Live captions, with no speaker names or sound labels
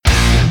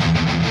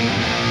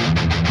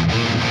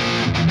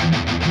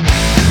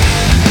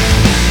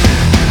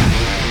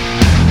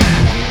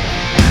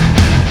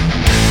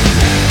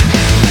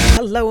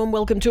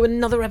welcome to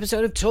another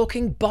episode of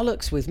Talking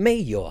Bollocks with me,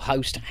 your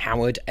host,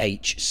 Howard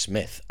H.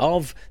 Smith,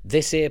 of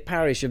this here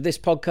parish of this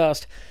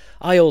podcast.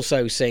 I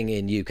also sing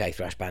in UK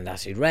thrash band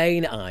Acid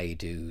Rain. I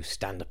do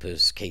stand-up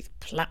as Keith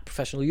Platt,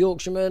 professional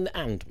Yorkshireman,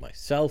 and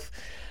myself.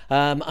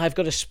 I've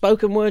got a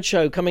spoken word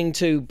show coming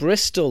to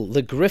Bristol,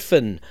 the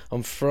Griffin,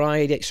 on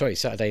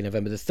Saturday,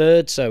 November the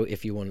 3rd. So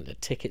if you want the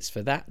tickets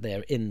for that,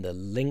 they're in the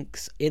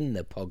links in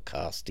the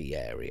podcasty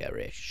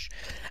area-ish.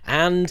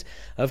 And,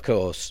 of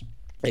course,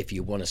 if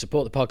you want to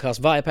support the podcast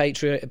via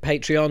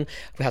Patreon,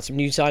 we've had some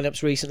new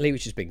sign-ups recently,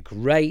 which has been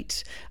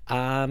great.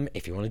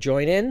 If you want to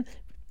join in,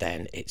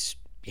 then it's,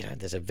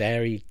 there's a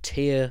varied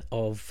tier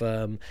of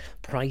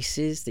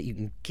prices that you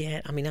can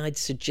get. I mean, I'd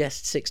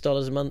suggest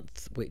 $6 a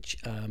month, which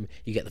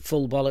you get the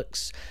full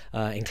bollocks,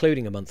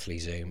 including a monthly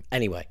Zoom.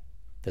 Anyway,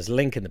 there's a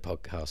link in the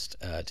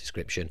podcast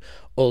description.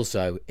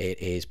 Also, it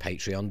is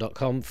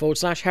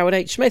patreon.com/Howard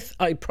H. Smith.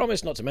 I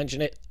promise not to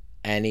mention it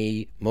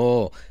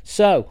anymore.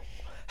 So,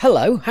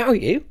 hello, how are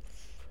you?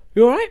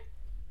 You all right?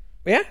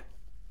 Yeah?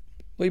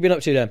 What have you been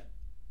up to then?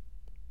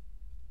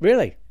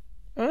 Really?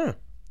 Ah.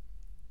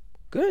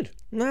 Good.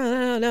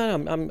 No,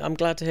 I'm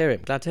glad to hear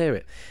it. Glad to hear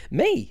it.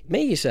 Me,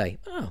 you say?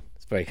 Oh,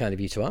 it's very kind of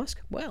you to ask.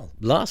 Well,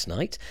 last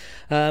night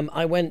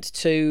I went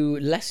to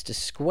Leicester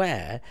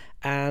Square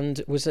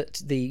and was at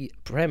the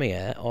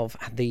premiere of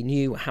the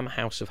new Hammer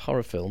House of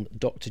Horror film,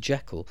 Dr.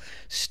 Jekyll,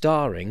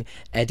 starring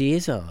Eddie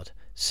Izzard.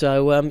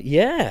 So,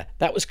 yeah,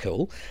 that was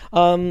cool.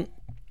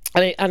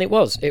 And it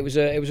was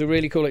a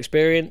really cool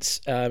experience.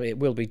 It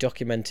will be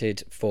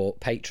documented for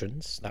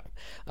patrons,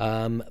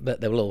 but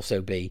there will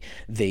also be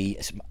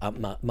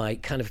my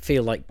kind of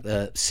feel like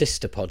the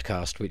sister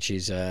podcast, which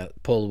is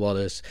Paul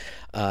Waller's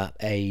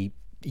A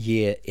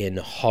Year in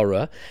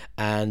Horror,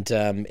 and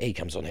he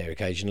comes on here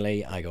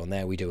occasionally. I go on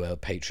there. We do a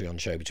Patreon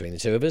show between the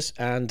two of us,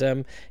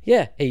 and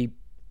he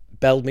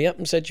belled me up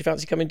and said, "Do you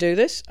fancy coming and do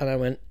this?" And I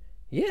went,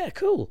 "Yeah,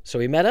 cool." So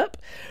we met up,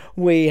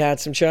 we had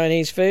some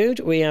Chinese food,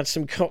 we had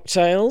some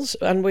cocktails,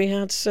 and we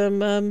had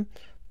some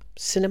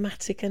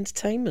cinematic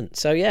entertainment.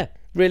 So yeah,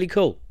 really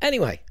cool.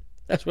 Anyway,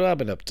 that's what I've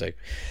been up to.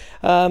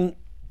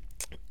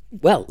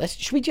 Well,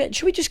 should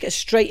we just get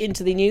straight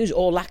into the news,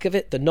 or lack of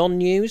it, the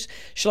non-news?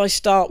 Shall I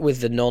start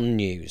with the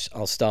non-news?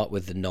 I'll start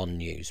with the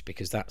non-news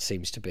because that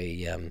seems to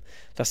be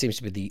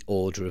the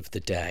order of the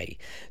day.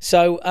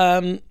 So,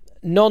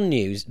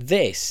 non-news,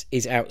 this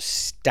is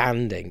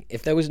outstanding.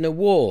 If there was an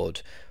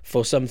award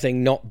for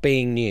something not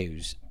being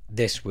news,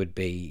 this would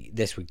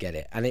get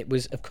it. And it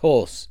was, of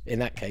course, in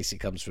that case, it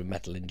comes from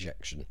Metal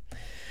Injection.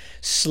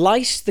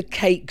 Slice the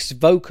Cake's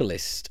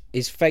vocalist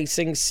is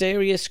facing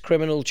serious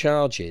criminal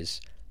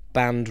charges.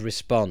 Band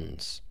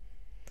responds.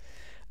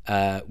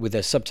 With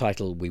a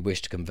subtitle, "We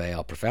wish to convey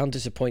our profound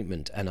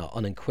disappointment and our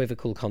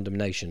unequivocal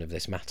condemnation of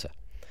this matter."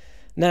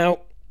 Now,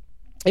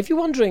 if you're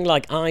wondering,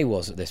 like I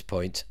was at this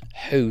point,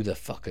 who the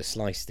fuck has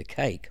Sliced the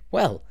Cake?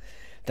 Well,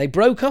 they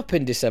broke up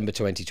in December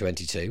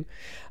 2022.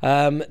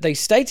 They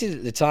stated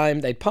at the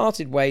time they'd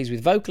parted ways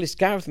with vocalist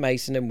Gareth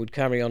Mason and would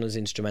carry on as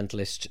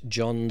instrumentalists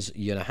Johns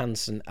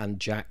Johansson and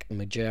Jack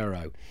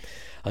Magero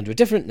under a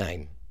different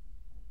name.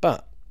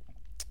 But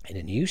in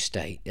a new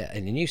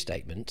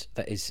statement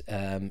that is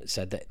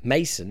said that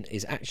Mason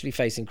is actually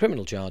facing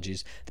criminal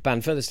charges. The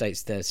band further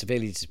states they're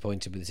severely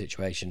disappointed with the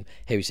situation.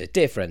 Here he said,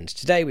 "Dear friends,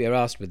 today we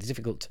are faced with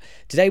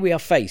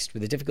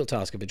the difficult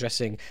task of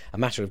addressing a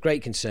matter of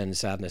great concern and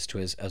sadness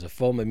to us as a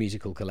former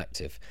musical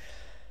collective.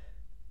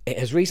 It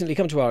has recently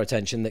come to our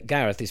attention that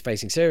Gareth is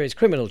facing serious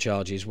criminal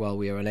charges. While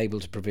we are unable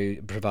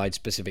to provide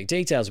specific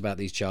details about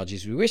these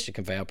charges, we wish to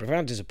convey our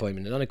profound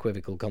disappointment and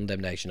unequivocal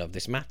condemnation of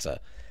this matter.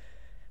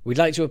 We'd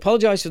like to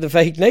apologise for the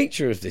vague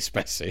nature of this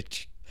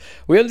message.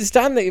 We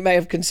understand that you may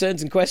have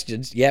concerns and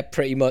questions." Yeah,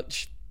 pretty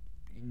much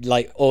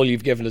like all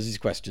you've given us is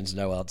questions,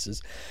 no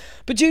answers.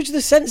 "But due to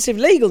the sensitive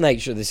legal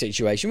nature of the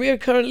situation, we are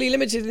currently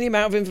limited in the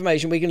amount of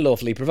information we can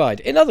lawfully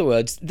provide." In other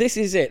words, this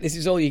is it. This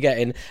is all you're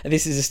getting. And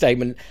this is a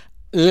statement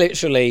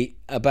literally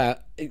about,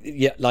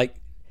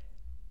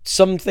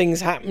 some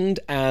things happened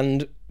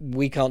and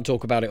we can't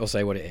talk about it or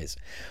say what it is.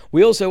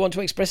 "We also want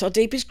to express our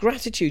deepest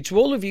gratitude to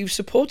all of you who've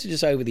supported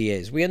us over the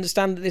years. We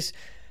understand that this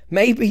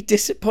may be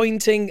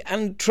disappointing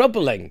and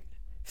troubling.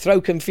 Throw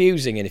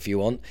confusing in if you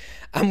want.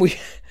 And we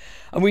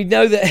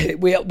know that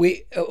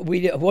we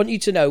want you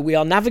to know we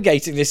are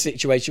navigating this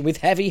situation with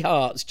heavy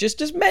hearts, just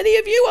as many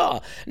of you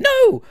are.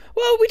 No,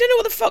 well, we don't know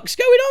what the fuck's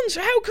going on, so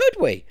how could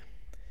we?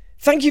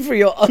 Thank you for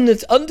your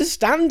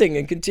understanding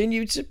and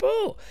continued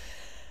support."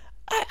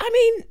 I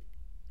mean,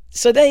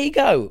 so there you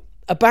go.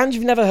 A band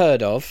you've never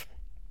heard of,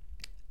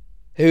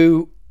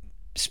 who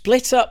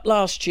split up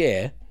last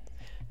year.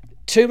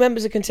 Two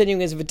members are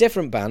continuing as of a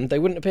different band. They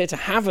wouldn't appear to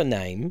have a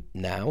name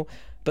now,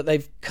 but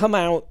they've come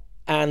out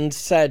and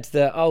said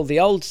that, the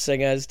old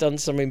singer has done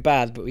something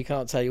bad, but we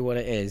can't tell you what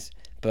it is.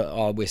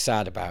 But we're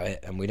sad about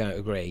it and we don't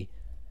agree.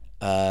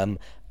 Hope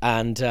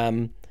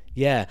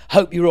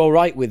you're all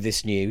right with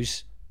this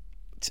news.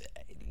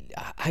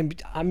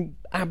 I'm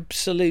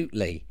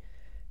absolutely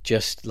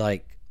just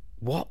like,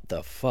 what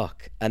the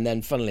fuck? And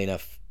then, funnily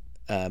enough,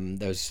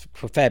 there was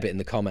a fair bit in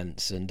the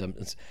comments, and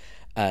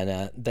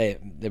they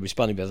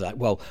responded by like,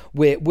 well,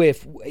 we're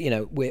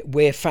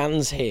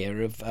fans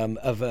here of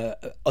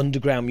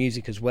underground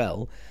music as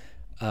well.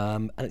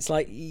 And it's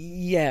like,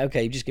 yeah,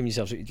 okay, just give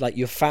yourself, like,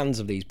 you're fans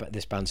of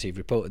this band, so you've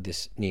reported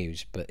this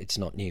news, but it's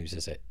not news,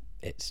 is it?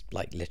 It's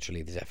like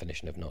literally the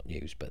definition of not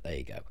news, but there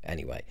you go.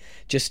 Anyway,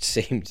 just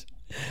seems.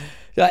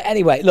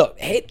 Anyway, look,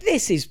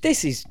 this is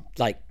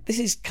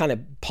kind of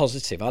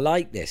positive. I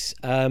like this.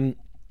 My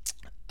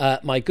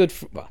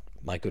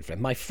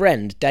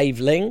friend Dave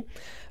Ling,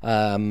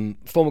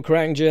 former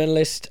Kerrang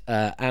journalist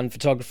and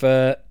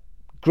photographer,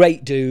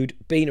 great dude,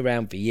 been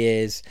around for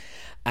years.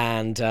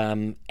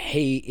 And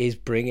he is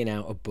bringing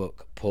out a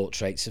book,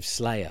 Portraits of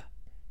Slayer.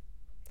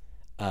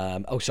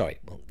 No,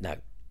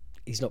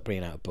 he's not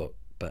bringing out a book,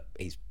 but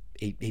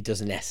he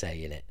does an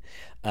essay in it.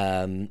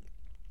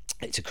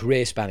 It's a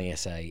career-spanning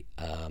essay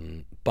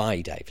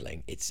by Dave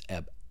Ling. It's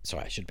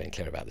sorry, I should have been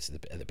clear about this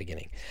at the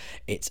beginning.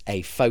 It's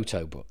a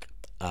photo book,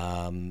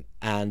 and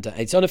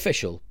it's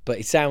unofficial, but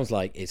it sounds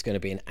like it's going to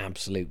be an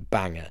absolute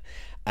banger.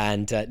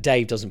 And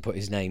Dave doesn't put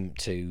his name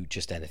to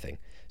just anything.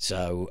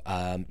 So,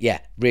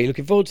 really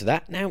looking forward to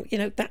that. Now,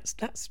 that's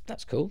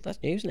cool.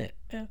 That's news, isn't it?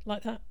 Yeah,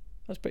 like that.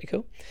 That's pretty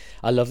cool.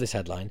 I love this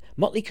headline.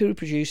 Motley Crue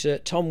producer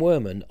Tom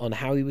Werman on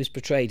how he was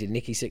portrayed in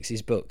Nikki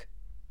Sixx's book.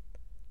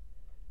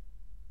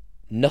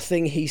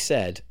 Nothing he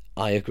said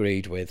I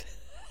agreed with.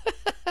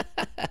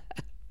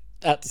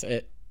 That's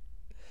it.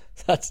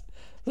 That's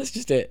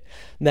just it.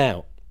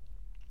 Now,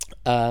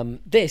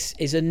 this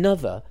is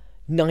another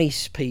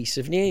nice piece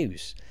of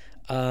news.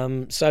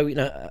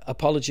 So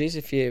apologies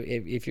if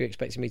you're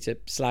expecting me to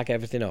slag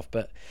everything off,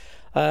 but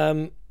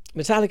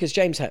Metallica's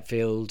James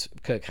Hetfield,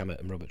 Kirk Hammett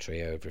and Robert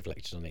Trio have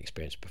reflected on the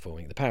experience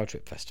performing at the Power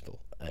Trip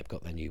Festival. They've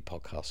got their new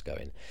podcast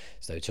going,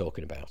 so they're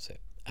talking about it.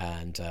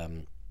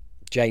 And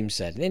James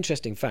said, an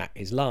interesting fact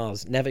is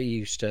Lars never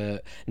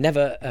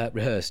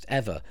rehearsed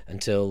ever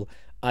until,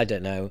 I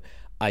don't know,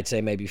 I'd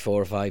say maybe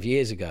 4 or 5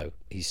 years ago.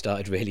 He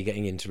started really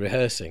getting into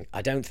rehearsing.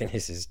 I don't think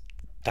this is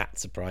that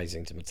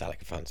surprising to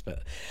Metallica fans,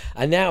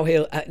 and now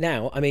he'll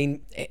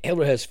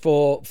rehearse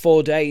for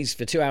 4 days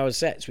for 2 hour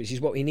sets, which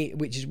is what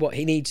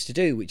he needs to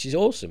do, which is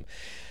awesome.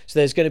 So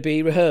there's going to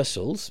be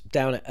rehearsals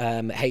down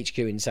at HQ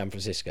in San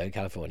Francisco,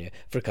 California,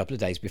 for a couple of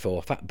days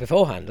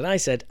beforehand. And I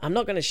said, I'm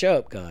not going to show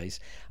up, guys.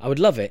 I would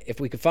love it if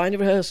we could find a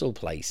rehearsal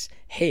place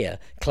here,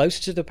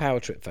 closer to the Power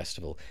Trip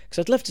Festival, because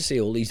I'd love to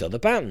see all these other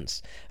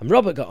bands. And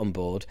Robert got on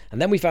board,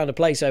 and then we found a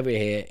place over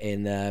here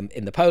in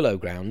the Polo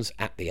Grounds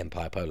at the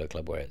Empire Polo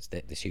Club, where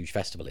this huge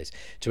festival is,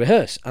 to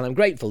rehearse. And I'm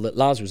grateful that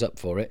Lars was up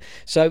for it.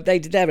 So they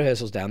did their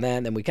rehearsals down there,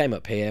 and then we came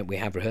up here. We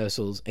have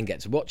rehearsals and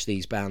get to watch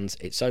these bands.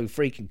 It's so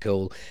freaking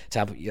cool to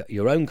have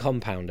your own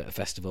compound at a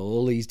festival.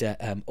 All these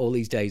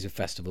days of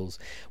festivals,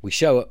 we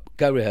show up,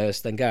 go rehearse,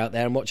 then go out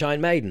there and watch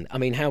Iron Maiden. I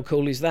mean, how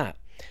cool is that?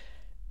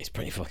 It's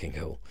pretty fucking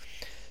cool.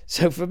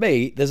 So for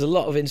me, there's a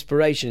lot of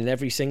inspiration in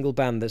every single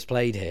band that's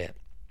played here.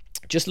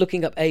 Just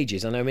looking up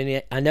ages,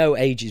 I know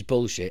age is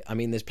bullshit. I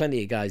mean, there's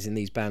plenty of guys in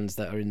these bands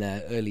that are in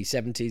their early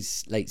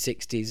 70s, late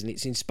 60s, and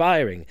it's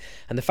inspiring.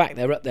 And the fact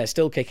they're up there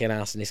still kicking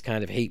ass in this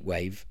kind of heat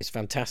wave is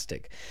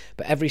fantastic.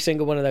 But every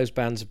single one of those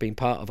bands have been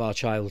part of our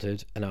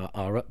childhood and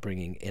our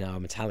upbringing in our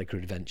Metallica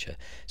adventure.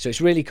 So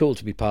it's really cool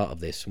to be part of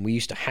this. And we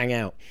used to hang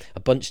out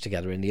a bunch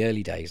together in the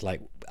early days,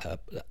 like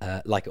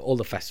at all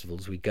the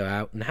festivals. We'd go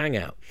out and hang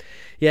out.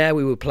 Yeah,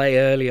 we would play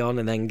early on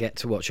and then get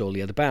to watch all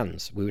the other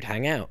bands. We would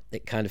hang out.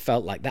 It kind of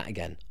felt like that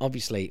again.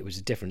 Obviously, it was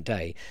a different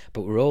day,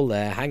 but we're all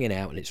there hanging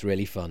out, and it's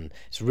really fun.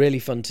 It's really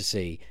fun to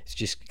see. It's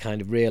just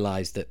kind of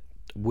realised that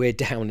we're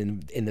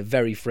down in the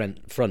very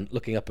front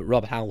looking up at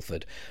Rob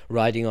Halford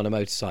riding on a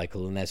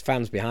motorcycle, and there's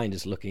fans behind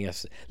us looking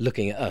at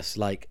us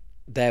like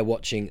they're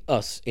watching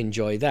us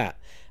enjoy that.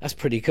 That's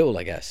pretty cool,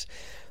 I guess.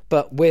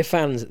 But we're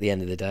fans at the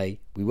end of the day.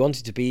 We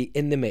wanted to be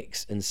in the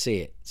mix and see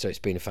it, so it's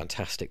been a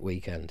fantastic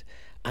weekend.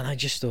 And I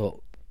just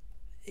thought,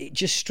 it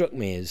just struck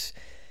me as,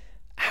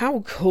 how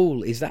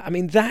cool is that? I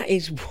mean,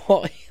 that's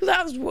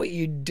what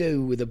you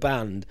do with a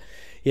band,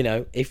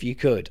 if you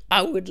could.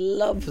 I would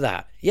love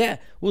that. Yeah,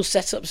 we'll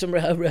set up some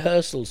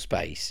rehearsal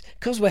space,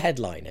 because we're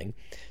headlining,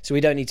 so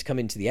we don't need to come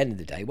in to the end of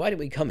the day. Why don't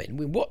we come in,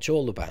 we watch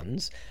all the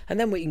bands, and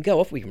then we can go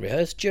off, we can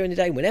rehearse during the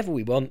day whenever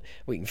we want.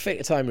 We can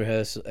fit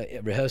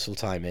a rehearsal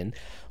time in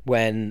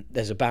when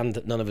there's a band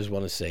that none of us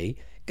want to see.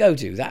 Go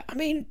do that. I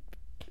mean,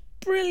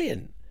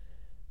 brilliant.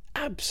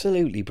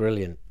 Absolutely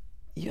brilliant.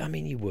 I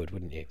mean, you would,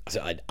 wouldn't you?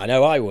 I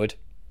know I would.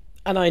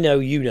 And I know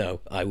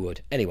I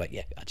would. Anyway,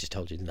 yeah, I just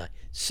told you, didn't I?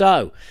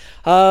 So,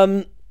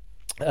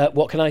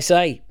 what can I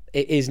say?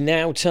 It is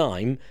now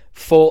time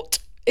for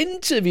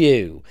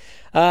interview.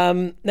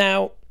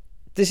 Now,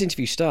 this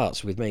interview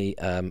starts with me,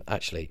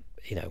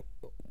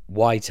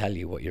 why tell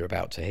you what you're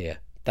about to hear?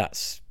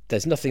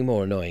 There's nothing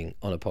more annoying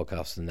on a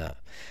podcast than that.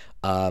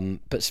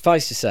 But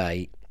suffice to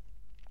say,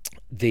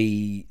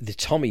 the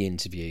Tommy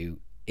interview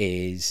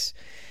is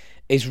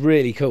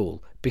really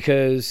cool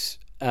because,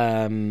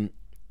 not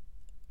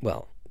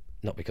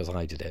because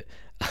I did it,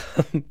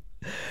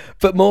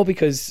 but more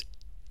because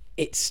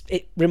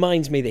it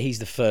reminds me that he's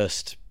the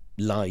first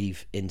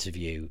live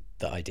interview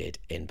that I did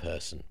in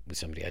person with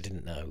somebody I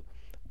didn't know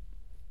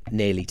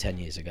nearly 10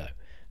 years ago.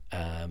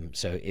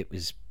 So it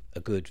was a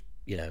good,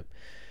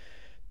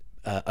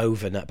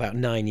 over about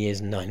 9 years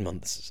and 9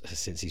 months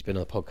since he's been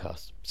on the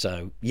podcast.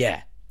 So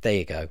yeah, there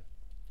you go.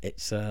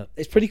 It's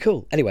pretty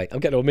cool. Anyway, I'm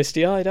getting all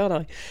misty-eyed,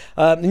 aren't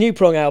I? The new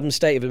Prong album,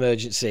 State of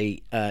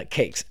Emergency,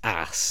 kicks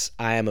ass.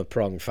 I am a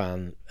Prong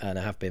fan, and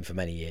I have been for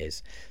many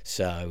years.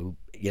 So,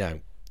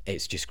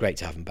 it's just great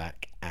to have him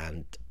back,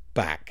 and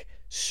back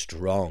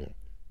strong.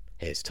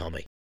 Here's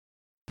Tommy.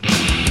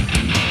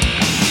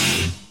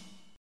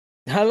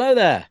 Hello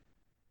there.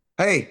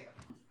 Hey,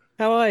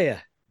 How are you?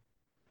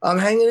 I'm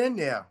hanging in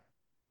there.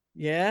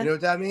 You Yeah? know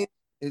what that means?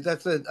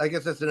 I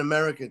guess that's an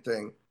American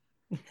thing.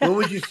 What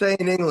would you say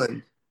in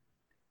England?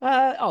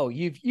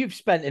 You've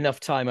spent enough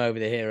time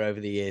here over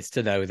the years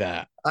to know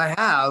that. I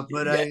have,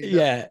 but Yeah,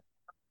 yeah.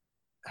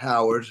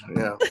 Howard,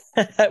 yeah.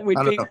 we'd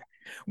I don't be know.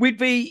 we'd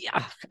be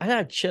I don't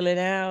know, chilling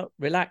out,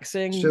 Still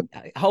relaxing,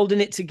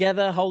 holding it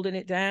together, holding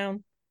it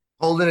down.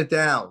 holding it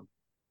down.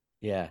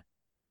 Yeah.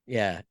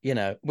 Yeah,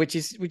 which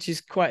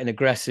is quite an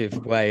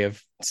aggressive way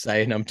of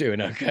saying I'm doing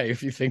okay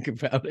if you think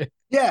about it.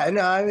 Yeah,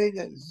 no, I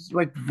mean,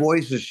 my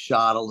voice is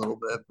shot a little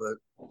bit, but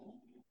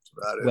that's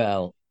about it.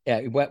 Well,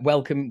 yeah,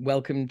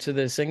 welcome to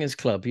the Singers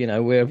Club.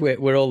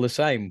 We're all the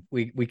same.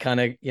 We kind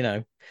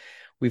of,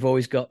 we've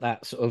always got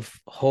that sort of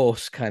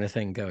horse kind of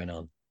thing going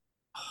on.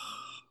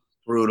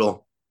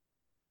 Brutal.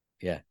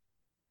 Yeah.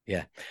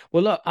 Yeah.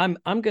 Well, look, I'm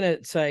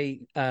gonna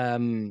say,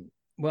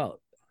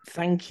 well,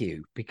 thank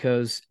you,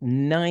 because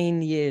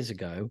 9 years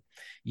ago,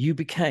 you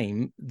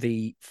became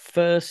the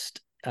first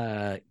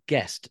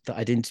guest that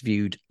I'd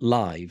interviewed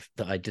live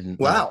that I didn't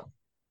know. Wow.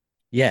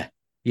 Yeah,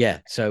 yeah.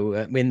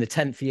 So we're in the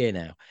 10th year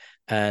now,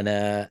 and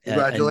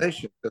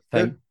Congratulations. That's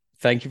thank good.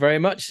 thank you very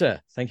much,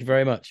 sir. Thank you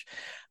very much.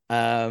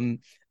 And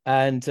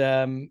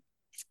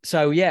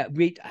so yeah,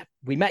 we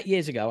met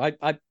years ago.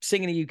 I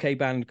sing in a UK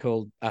band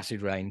called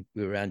Acid Rain.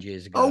 We were around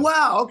years Oh, ago.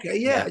 wow. Okay.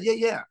 Yeah, Yeah,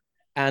 yeah, yeah.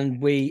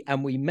 and we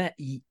met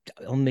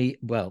on the,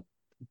 well,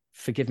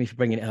 forgive me for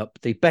bringing it up,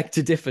 the Beg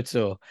to Differ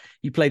tour.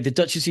 You played the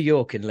Duchess of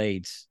York in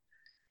Leeds,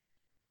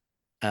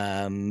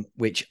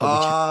 which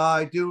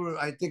I do.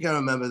 I think I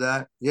remember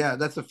that. Yeah,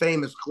 that's a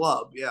famous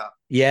club.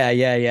 Yeah.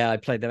 yeah. I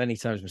played there many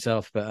times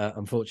myself, but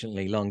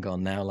unfortunately long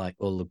gone now, like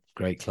all the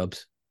great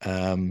clubs.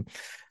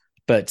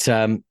 But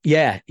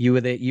yeah, you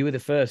were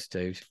the first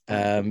dude.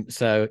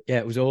 So yeah,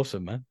 it was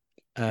awesome, man.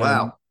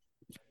 Wow.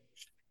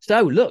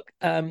 So look,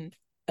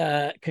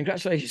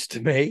 congratulations to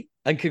me,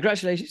 and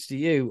congratulations to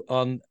you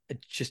on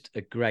just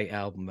a great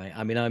album, mate.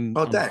 I mean, I'm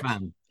Oh, I'm a thanks.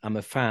 fan. I'm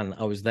a fan.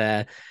 I was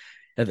there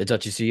at the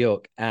Duchess of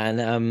York,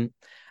 and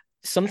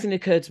something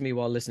occurred to me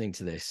while listening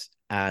to this,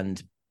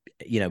 and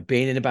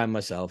being in a band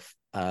myself,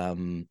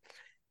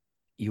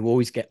 you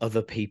always get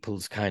other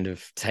people's kind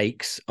of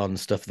takes on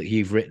stuff that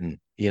you've written.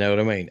 You know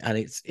what I mean? And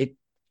it's.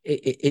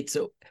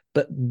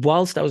 But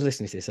whilst I was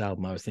listening to this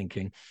album, I was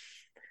thinking,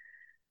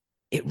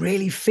 it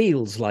really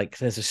feels like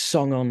there's a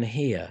song on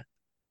here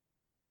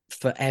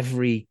for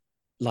every,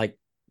 like,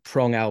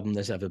 Prong album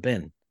there's ever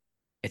been.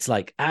 It's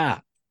like,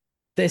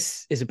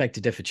 this is a Beg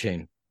to Differ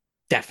tune,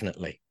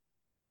 definitely.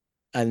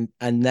 And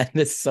then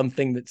there's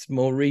something that's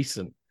more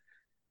recent.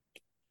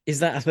 Is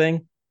that a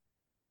thing?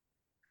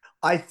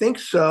 I think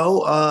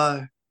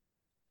so.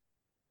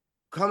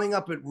 Coming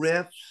up at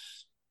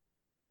riffs,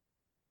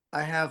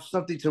 I have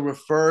something to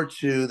refer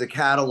to the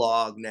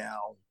catalog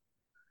now.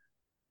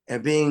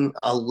 And being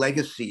a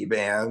legacy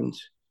band,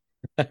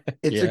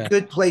 it's a Yeah,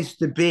 good place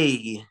to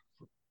be.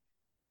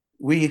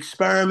 We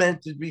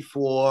experimented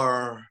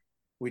before,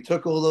 we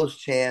took all those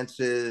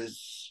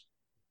chances,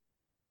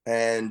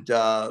 and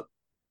now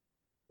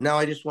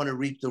I just want to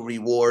reap the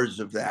rewards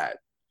of that.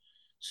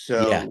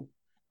 yeah, So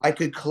I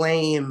could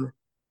claim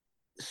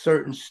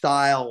certain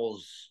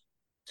styles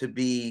to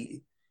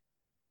be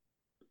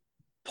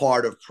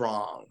part of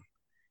Prong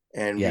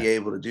and yeah, be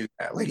able to do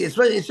that. Like it's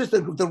just the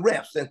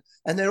riffs,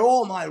 and they're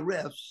all my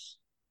riffs.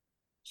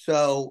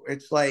 So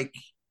it's like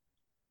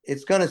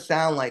it's gonna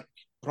sound like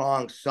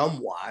Prong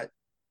somewhat,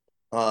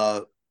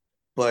 uh,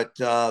 but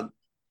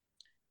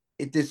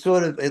it is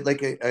sort of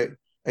like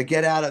a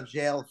get out of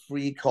jail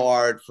free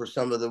card for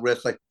some of the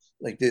riffs.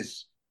 Like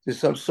there's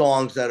some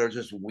songs that are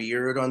just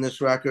weird on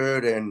this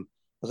record, and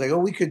I was like, oh,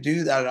 we could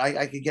do that.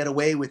 I could get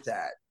away with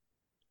that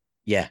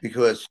yeah.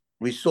 because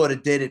we sort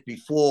of did it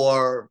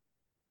before,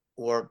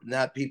 or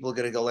not people are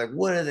going to go like,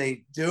 what are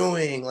they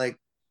doing? Like,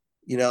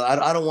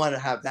 I don't want to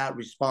have that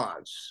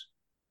response.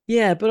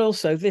 Yeah, but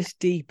also this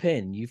deep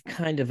in, you've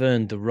kind of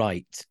earned the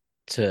right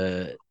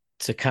to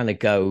kind of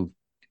go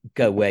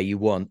where you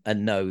want,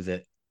 and know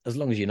that as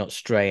long as you're not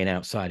straying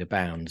outside of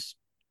bounds,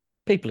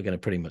 people are going to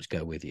pretty much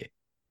go with you.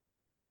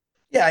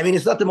 Yeah, I mean,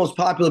 it's not the most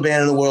popular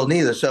band in the world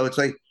neither. So it's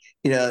like,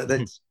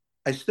 that's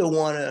I still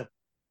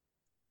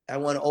I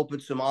want to open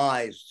some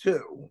eyes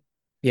too.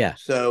 Yeah,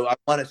 So I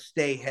want to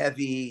stay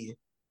heavy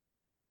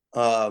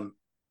um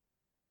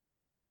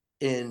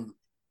in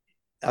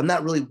I'm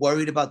not really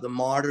worried about the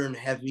modern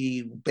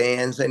heavy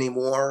bands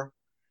anymore.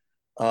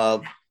 Uh,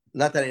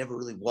 Not that I ever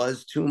really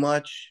was too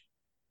much,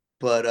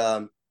 but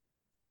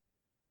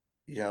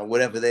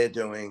whatever they're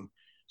doing.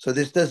 So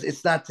this does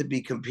it's not to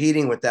be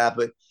competing with that,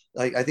 but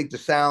like I think the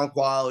sound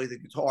quality, the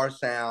guitar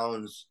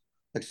sounds,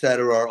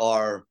 etc.,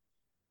 are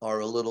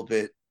a little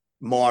bit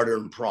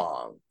modern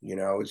prong.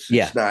 Yeah,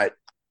 It's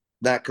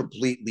not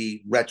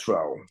completely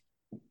retro.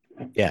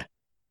 yeah,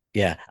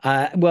 yeah.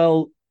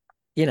 Well,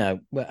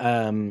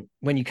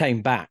 when you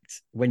came back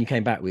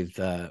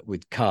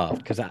with Carved,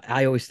 because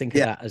I always think of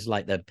Yeah, that as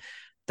like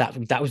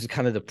that was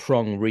kind of the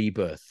Prong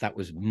rebirth. That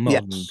was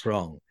modern yes,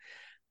 Prong.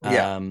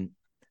 yeah.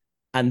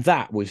 And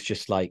that was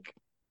just like,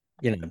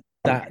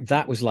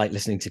 that was like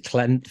listening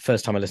to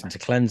first time I listened to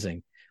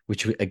Cleansing,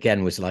 which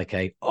again was like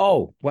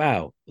oh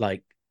wow,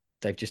 like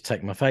they've just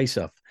taken my face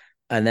off.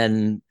 And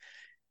then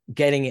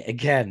getting it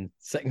again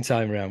second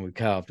time around with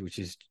Carved, which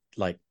is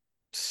like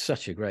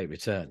such a great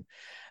return.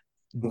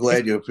 I'm It's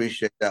glad you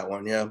appreciate that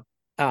one. Yeah,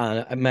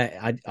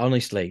 I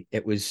honestly,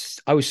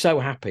 I was so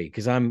happy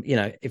because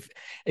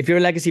if you're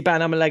a legacy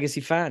band, I'm a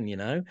legacy fan,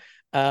 and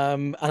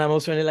I'm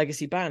also in a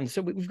legacy band,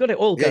 so we've got it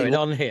all yeah, going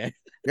on here.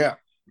 yeah,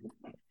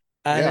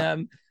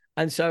 And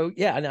yeah. so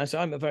yeah, no, so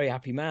I'm a very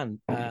happy man.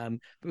 But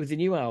with the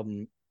new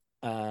album,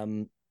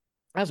 um,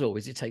 as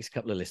always, it takes a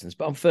couple of listens.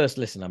 But on first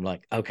listen, I'm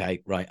like,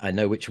 okay, right, I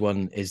know which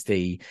one is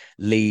the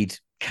lead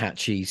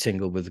catchy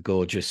single with the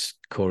gorgeous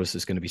chorus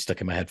that's going to be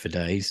stuck in my head for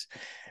days.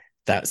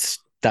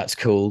 That's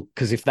cool,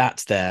 because if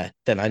that's there,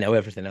 then I know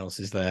everything else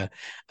is there,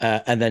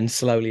 and then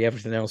slowly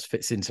everything else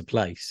fits into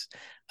place.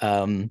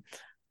 Um,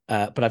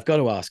 but I've got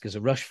to ask, as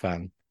a Rush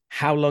fan,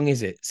 how long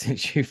is it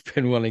since you've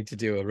been wanting to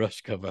do a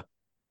Rush cover?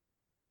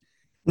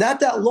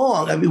 Not that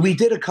long. I mean, we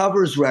did a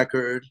covers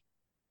record,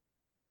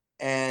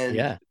 and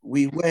Yeah,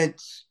 we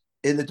went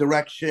in the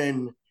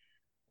direction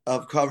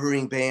of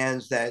covering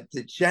bands that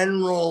the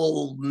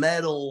general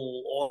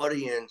metal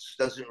audience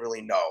doesn't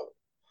really know.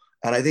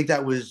 And I think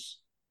that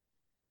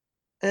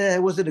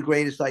it wasn't the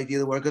greatest idea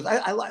in the world, because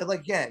I like,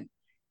 again,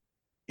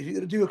 if you're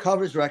going to do a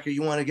covers record,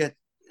 you want to get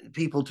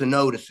people to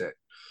notice it.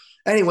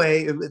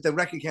 Anyway, the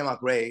record came out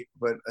great,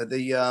 but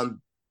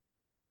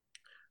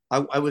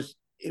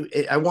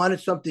I wanted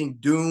something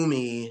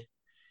doomy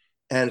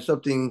and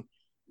something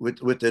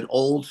with an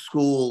old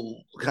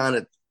school kind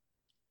of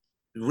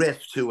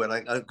riff to it,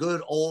 like a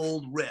good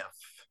old riff.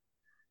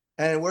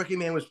 And Working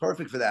Man was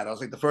perfect for that. I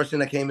was like, the first thing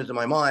that came into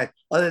my mind,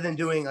 other than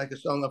doing like a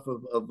song off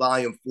of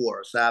Volume 4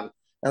 of Sabbath.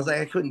 I was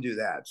like, I couldn't do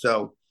that.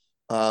 So,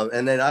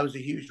 and then I was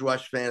a huge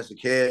Rush fan as a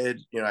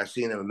kid. I've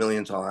seen them a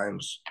million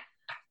times.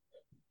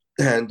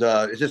 And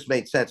it just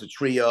made sense. A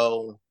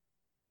trio.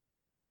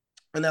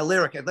 And that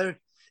lyric,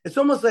 it's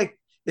almost like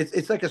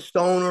it's like a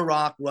stoner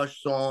rock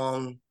Rush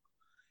song.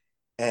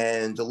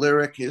 And the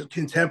lyric is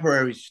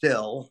contemporary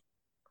still.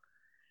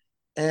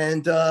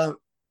 And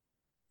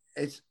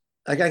it's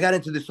like I got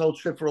into this whole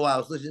trip for a while. I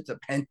was listening to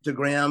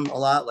Pentagram a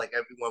lot, like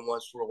everyone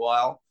was for a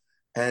while,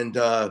 and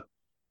that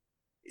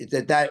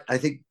I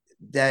think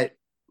that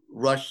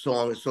Rush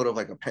song is sort of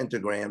like a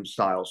Pentagram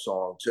style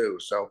song too.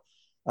 So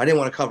I didn't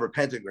want to cover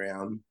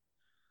Pentagram.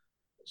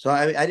 So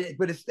I did,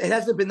 but it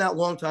hasn't been that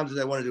long time since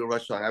I wanted to do a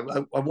Rush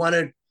song. I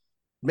wanted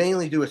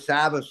mainly do a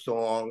Sabbath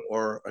song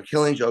or a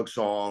Killing Joke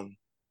song.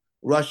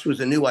 Rush was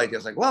a new idea.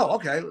 It's like, wow,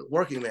 okay,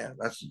 Working Man.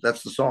 That's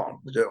the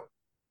song to do.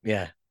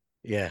 yeah,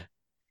 yeah.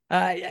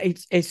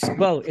 It's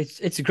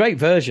a great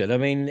version. I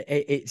mean,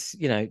 it's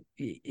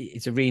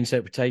a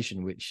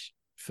reinterpretation, which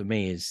for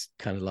me is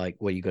kind of like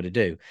what you got to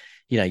do.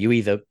 You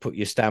either put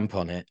your stamp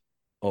on it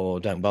or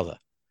don't bother.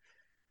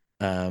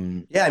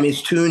 Um, Yeah, I mean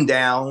it's tuned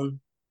down.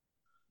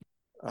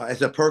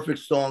 It's a perfect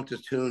song to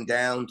tune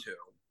down to.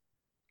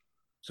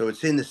 So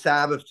it's in the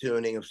Sabbath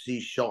tuning of C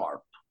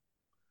sharp.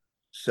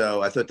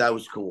 So I thought that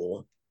was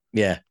cool.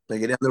 yeah,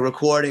 Like in the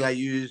recording, I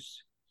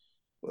used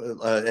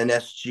an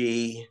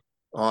SG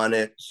on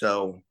it.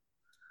 So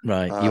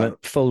right. You uh,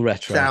 went full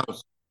retro.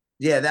 sounds,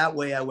 yeah, that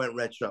way I went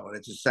retro, and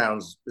it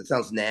sounds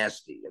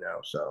nasty.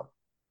 So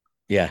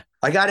Yeah,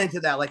 I got into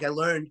that. Like I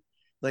learned,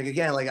 like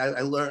again, like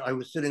I learned. I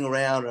was sitting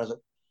around, and I was like,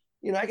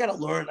 I got to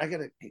learn. I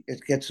got to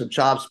get some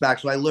chops back.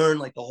 So I learned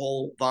like the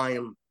whole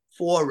Volume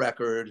 4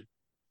 record,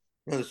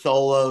 the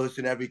solos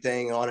and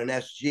everything on an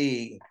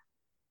SG,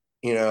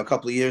 a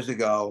couple of years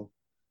ago.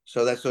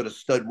 So that sort of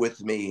stood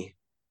with me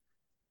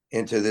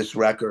into this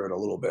record a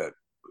little bit.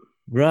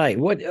 right.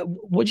 What do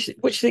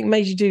you think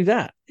made you do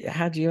that?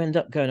 How do you end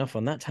up going off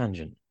on that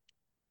tangent?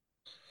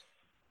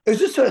 It was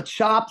just a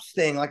chops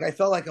thing. Like I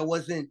felt like I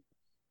wasn't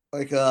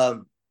like I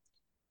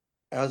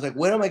was like,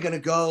 where am I going to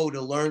go to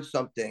learn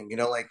something?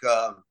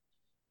 I'm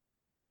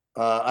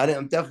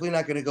definitely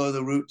not going to go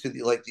the route to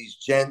like these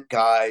gent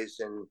guys,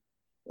 and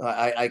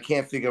I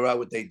can't figure out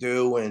what they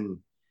do, and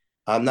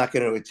I'm not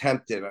going to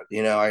attempt it.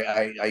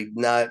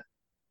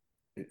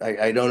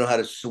 I don't know how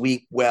to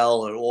sweep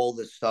well and all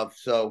this stuff.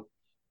 So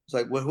it's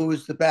like, well, who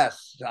is the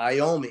best?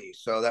 Iomi.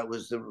 So that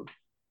was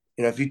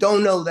if you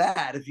don't know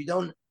that, if you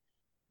don't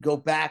go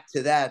back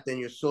to that, then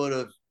you're sort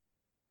of,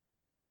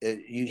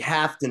 you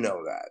have to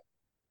know that.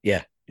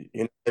 Yeah,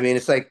 You know, I mean,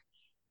 it's like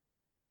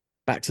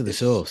Back to the it's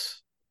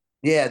source.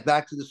 yeah,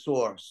 back to the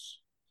source,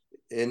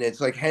 and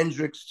it's like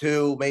Hendrix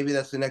too. Maybe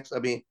that's the next. I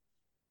mean,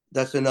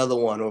 that's another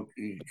one. Or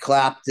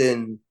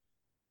Clapton.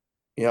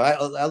 You know,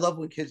 I love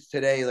when kids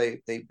today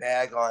they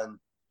bag on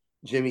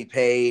Jimmy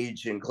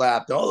Page and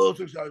Clapton. Oh,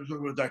 those guys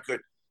were that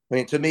good. I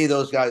mean, to me,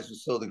 those guys are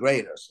still the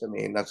greatest. I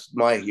mean, that's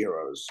my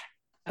heroes.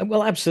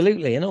 Well,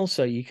 absolutely, and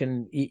also you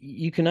can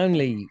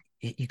only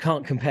you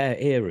can't compare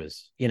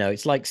eras. You know, No,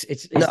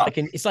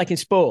 it's like in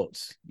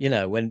sports. You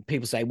know, when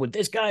people say, "Would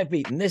this guy have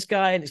beaten this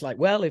guy?" and it's like,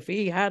 well, if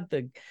he had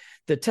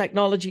the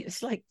technology,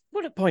 it's like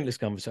what a pointless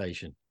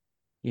conversation.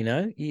 You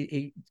know,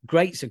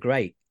 greats are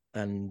great,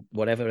 and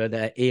whatever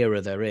their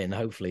era they're in,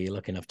 hopefully you're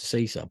lucky enough to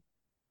see some.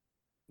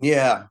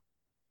 yeah,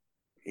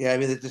 yeah. I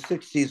mean, the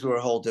 '60s were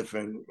a whole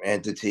different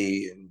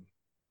entity, and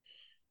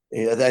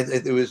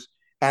it was,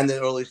 and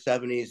the early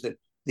 '70s.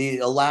 The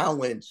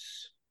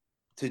allowance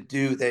to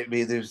do that. I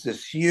mean, there's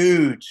this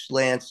huge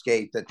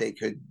landscape that they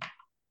could,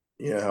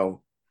 you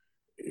know,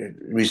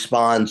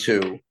 respond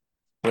to.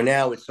 Where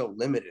now it's so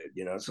limited.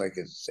 You know, it's like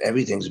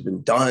everything's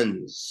been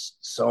done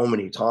so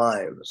many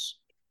times.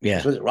 Yeah,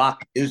 Especially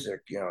rock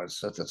music, you know, it's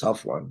such a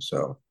tough one.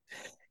 So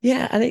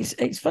yeah, and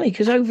it's funny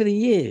because over the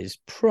years,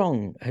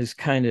 Prong has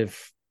kind of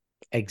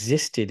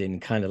existed in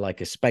kind of like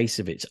a space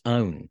of its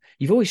own.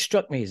 You've always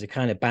struck me as a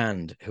kind of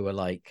band who are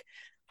like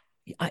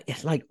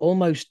it's like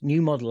almost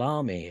New Model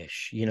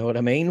Army-ish. You know what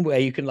I mean? Where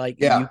you can like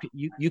yeah,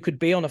 you could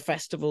be on a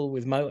festival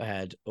with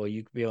Motorhead, or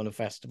you could be on a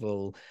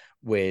festival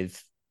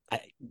with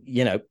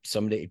you know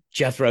somebody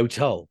Jethro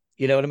Tull.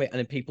 You know what I mean?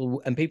 And people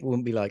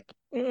wouldn't be like,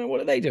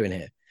 what are they doing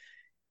here?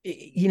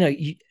 You know,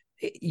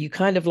 you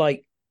kind of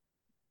like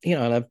you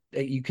know,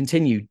 and you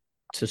continue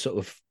to sort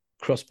of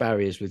cross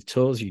barriers with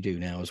tours you do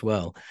now as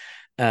well.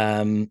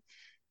 Um,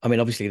 I mean,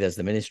 obviously there's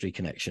the Ministry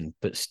connection,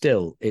 but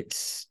still,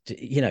 it's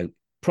you know,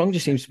 Prong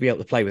just seems to be able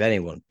to play with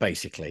anyone.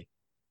 Basically,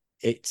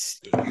 it's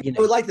you I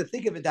know, would like to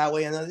think of it that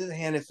way. And on the other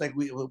hand, it's like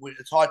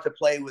it's hard to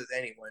play with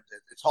anyone.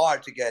 It's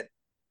hard to get,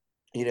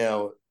 you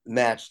know,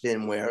 matched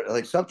in where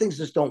like some things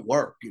just don't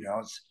work. You know,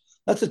 it's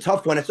that's a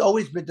tough one. It's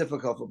always been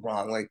difficult for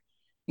Bron. Like,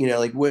 you know,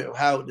 like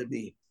how to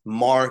be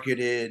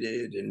marketed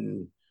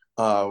and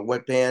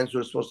what bands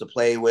we're supposed to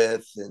play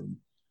with, and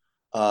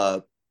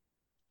uh,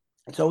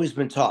 it's always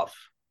been tough.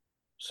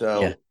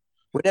 yeah, So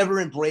we're never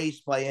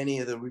embraced by any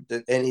of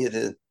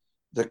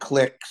the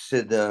cliques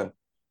and the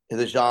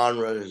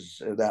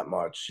genres that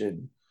much,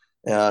 and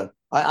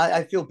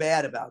I feel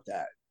bad about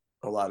that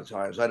a lot of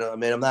times. I don't. I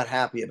mean, I'm not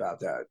happy about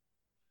that.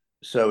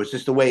 So it's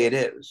just the way it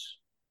is.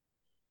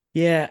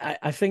 yeah.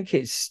 I think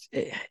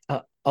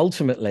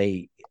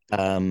ultimately,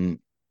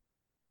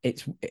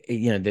 it's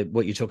you know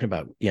what you're talking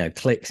about, you know,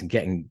 clicks and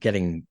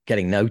getting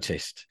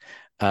noticed.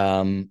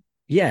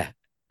 Yeah,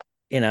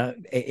 you know,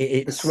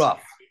 It's it's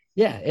rough.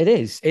 yeah, it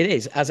is. It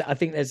is. As I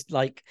think there's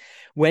like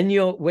when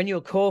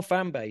your core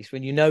fan base,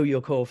 when you know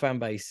your core fan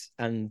base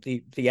and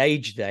the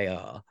age they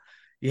are,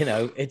 you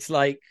know, it's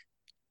like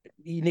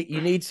you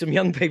need some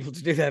young people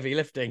to do the heavy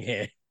lifting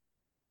here.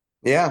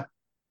 Yeah,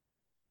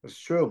 it's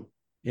true.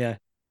 Yeah.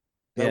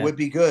 That Yeah. would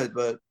be good,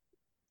 but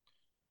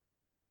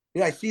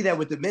yeah, I see that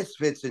with the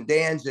Misfits and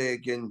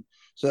Danzig, and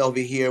so over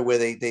here where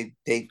they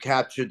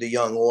captured the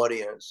young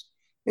audience.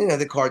 You know,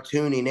 the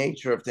cartoony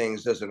nature of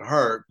things doesn't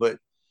hurt, but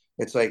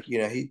it's like you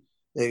know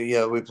you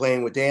know, we're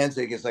playing with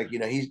Danzig. It's like you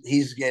know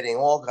he's getting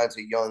all kinds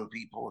of young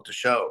people to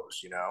shows.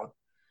 You know,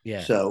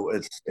 Yeah. so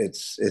it's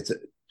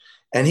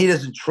and he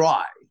doesn't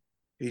try.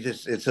 He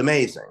just it's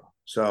amazing.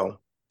 So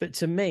But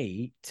to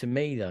me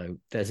though,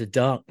 there's a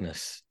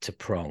darkness to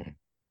Prong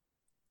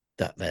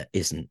that there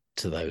isn't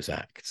to those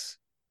acts,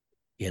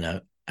 you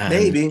know.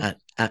 maybe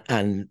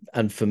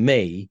And for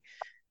me,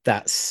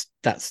 that's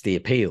the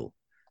appeal,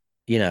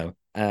 you know.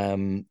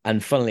 And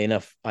funnily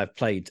enough, I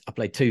played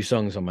two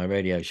songs on my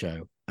radio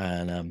show,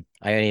 and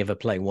I only ever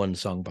play one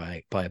song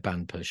by a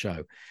band per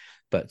show.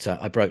 But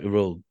I broke the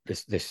rule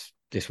this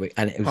week,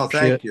 and it was oh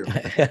pure thank you.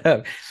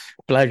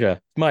 pleasure.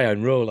 My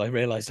own rule. I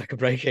realised I could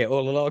break it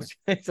all along.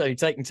 It's only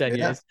taken 10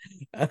 years.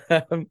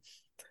 Yeah, Um,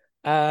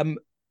 um,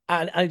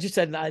 and I just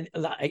said,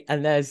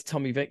 and there's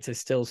Tommy Victor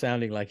still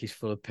sounding like he's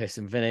full of piss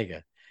and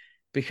vinegar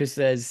because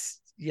there's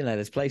you know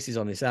there's places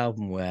on this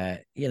album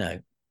where you know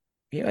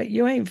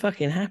you ain't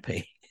fucking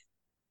happy.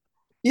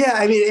 yeah.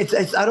 I mean,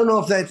 it's I don't know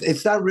if that's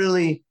it's not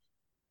really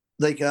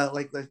like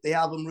the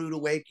album Rude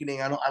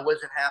Awakening. I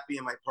wasn't happy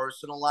in my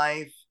personal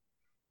life,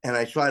 and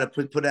I try to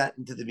put that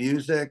into the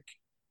music,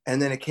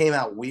 and then it came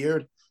out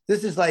weird.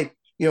 This is like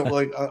you know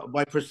like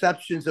my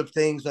perceptions of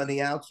things on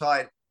the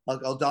outside.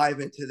 I'll dive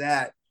into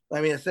that.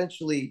 I mean,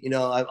 essentially, you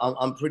know,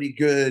 I'm pretty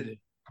good,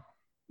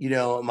 you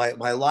know,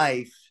 my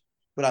life,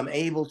 but I'm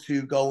able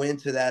to go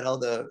into that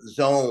other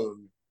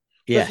zone,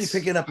 especially Yes.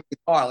 picking up a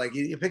guitar. Like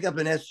you pick up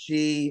an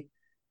SG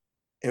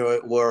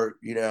or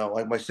you know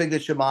like my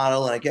signature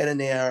model, and I get in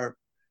there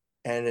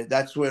and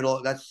that's where it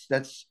all that's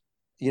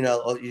you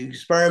know you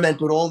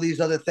experiment with all these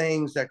other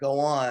things that go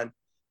on,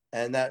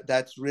 and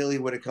that's really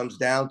what it comes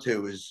down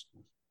to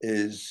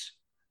is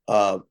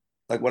uh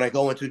like when I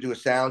go in to do a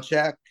sound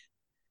check,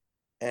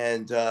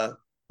 and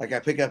like I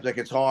pick up the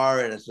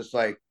guitar and it's just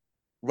like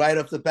right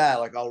off the bat,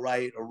 like I'll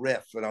write a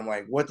riff and I'm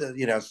like, what the,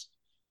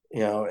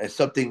 it's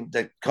something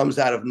that comes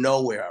out of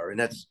nowhere, and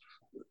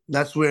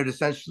that's where it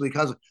essentially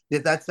comes.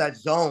 That's that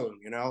zone,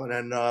 and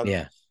then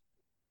Yeah.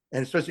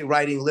 and especially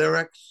writing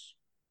lyrics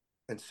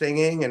and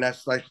singing, and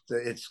that's like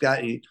it's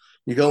got you.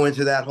 You go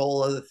into that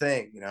whole other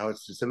thing,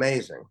 it's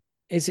amazing.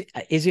 Is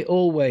it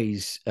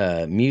always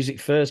music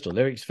first or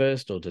lyrics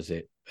first, or does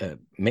it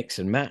mix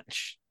and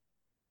match?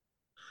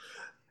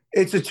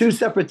 It's a two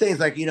separate things.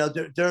 Like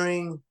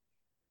during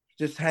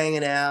just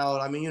hanging out.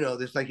 I mean,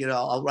 there's like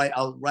I'll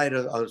write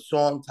a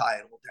song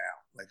title down.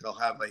 Like I'll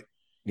have like,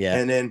 Yeah.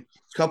 and then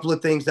a couple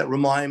of things that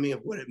remind me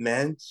of what it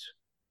meant,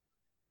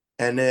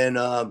 and then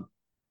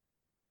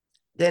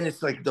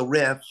it's like the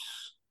riffs,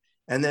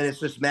 and then it's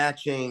just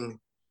matching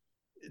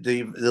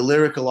the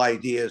lyrical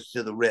ideas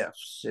to the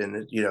riffs,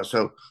 and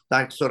so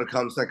that sort of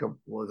comes like a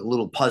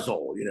little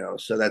puzzle.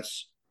 So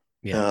that's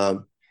Yeah.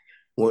 um,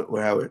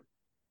 how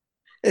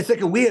it's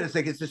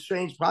like it's a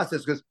strange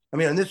process because I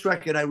mean on this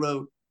record I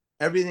wrote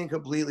everything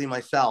completely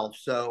myself.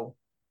 So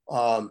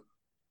um,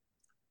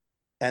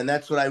 and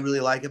that's what I really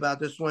like about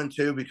this one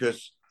too,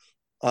 because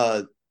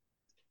uh,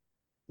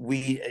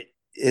 we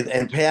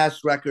in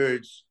past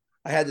records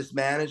I had this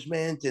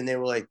management and they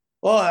were like,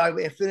 oh,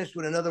 I finished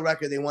with another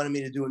record. They wanted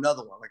me to do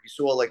another one. Like you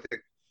saw, like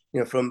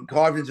from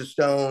Carved into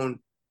Stone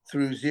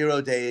through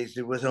 0 Days,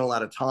 there wasn't a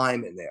lot of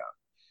time in there,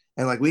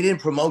 and like we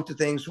didn't promote the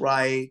things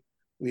right.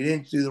 We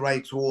didn't do the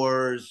right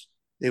tours.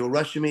 They were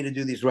rushing me to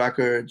do these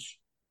records.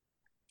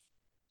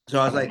 So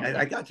I was like,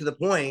 I got to the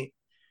point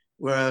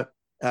where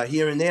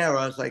here and there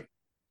I was like,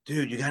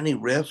 dude, you got any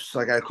riffs?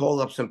 Like I called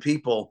up some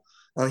people.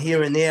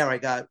 Here and there I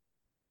got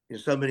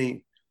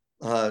somebody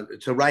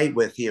to write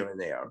with here and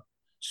there.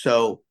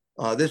 So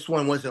this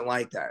one wasn't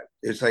like that.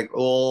 It's like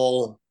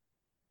all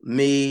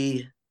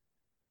me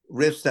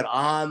riffs that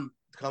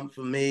come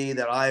from me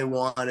that I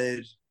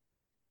wanted,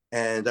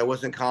 and I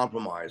wasn't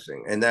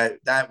compromising, and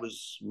that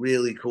was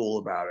really cool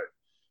about it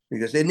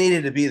because it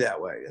needed to be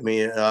that way. I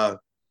mean,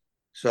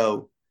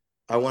 so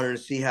I wanted to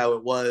see how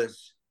it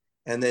was,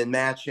 and then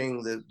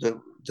matching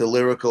the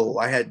lyrical.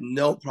 I had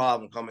no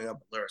problem coming up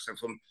with lyrics. And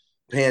from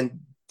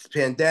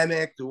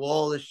pandemic to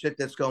all this shit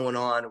that's going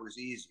on, it was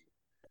easy.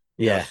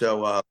 Yeah.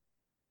 So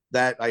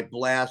that I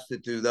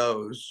blasted through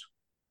those,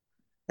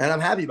 and I'm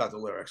happy about the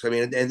lyrics. I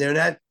mean, and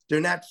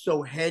they're not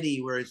so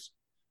heady where it's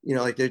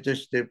like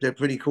they're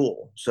pretty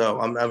cool. So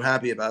I'm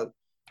happy about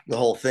the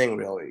whole thing,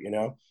 really.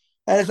 And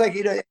it's like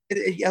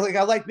like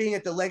I like being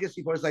at the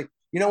legacy part. It's like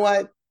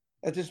what,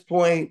 at this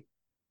point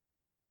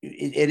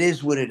it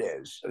is what it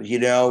is.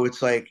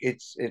 It's like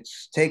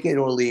it's take it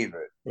or leave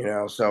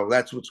it. So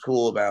that's what's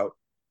cool about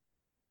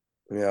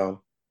you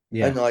know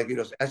Yeah. and like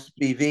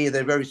SPV,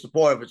 they're very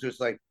supportive. It's just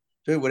like,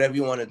 dude, whatever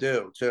you want to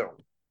do too.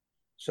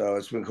 So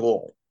it's been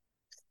cool.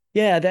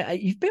 Yeah.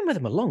 You've been with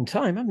them a long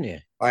time, haven't you?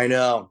 I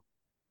know.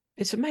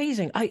 It's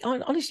amazing. I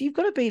honestly, you've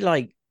got to be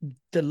like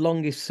the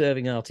longest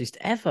serving artist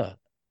ever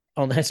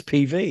on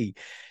SPV.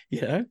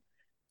 You know,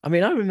 I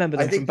mean, I remember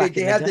I them from think they, back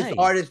they in the have this day.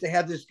 artist. They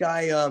have this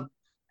guy,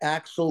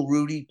 Axel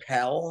Rudy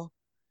Pell.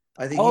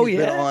 I think Oh he's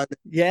been yeah, on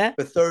yeah.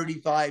 for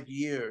 35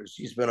 years.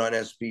 He's been on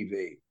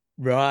SPV.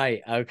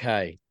 Right.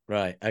 Okay.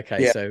 Right.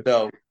 Okay. Yeah. So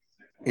So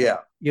yeah.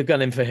 you're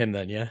gunning for him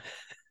then, yeah.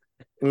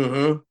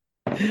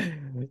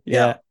 Mm-hmm.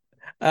 Yeah.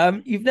 Yeah.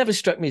 You've never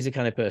struck me as the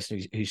kind of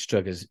person who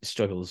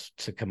struggles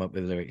to come up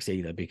with lyrics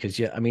either, because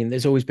yeah, I mean,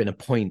 there's always been a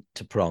point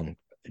to Prong,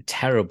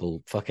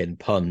 terrible fucking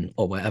pun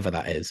or whatever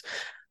that is.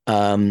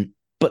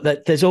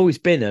 But there's always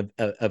been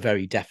a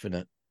very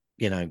definite,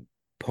 you know,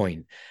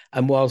 point.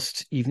 And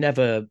whilst you've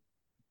never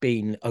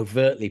been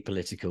overtly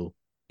political,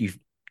 you've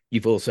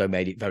you've also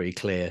made it very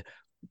clear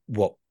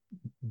what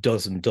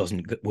does and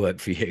doesn't work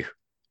for you.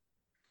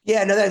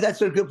 Yeah. No,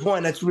 that's a good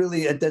point. That's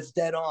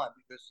dead on,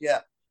 because yeah,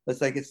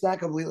 it's like it's not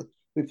completely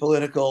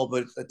political,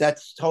 but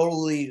that's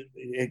totally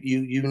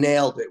you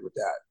nailed it with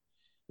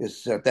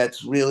that.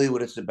 That's really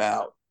what it's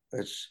about.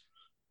 It's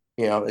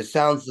it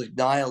sounds like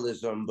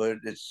nihilism, but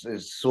it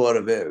sort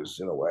of is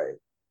in a way.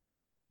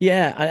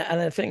 Yeah,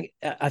 and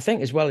I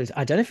think as well is,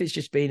 I don't know if it's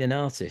just being an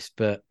artist,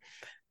 but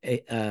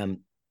it,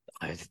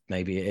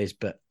 maybe it is,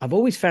 but I've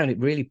always found it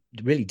really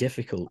really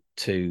difficult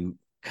to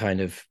kind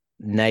of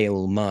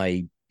nail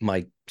my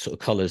sort of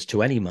colors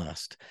to any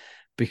mast,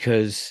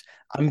 because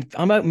I'm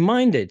open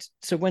minded.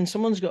 So when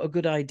someone's got a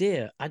good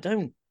idea, I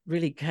don't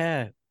really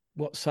care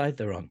what side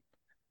they're on,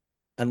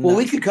 and Well,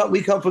 that's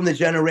we come from the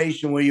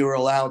generation where you were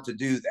allowed to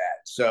do that.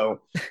 So,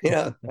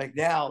 like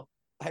now,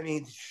 I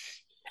mean,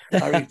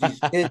 these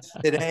kids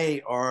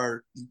today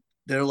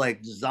they're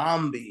like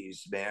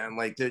zombies, man.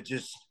 Like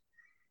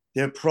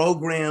they're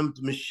programmed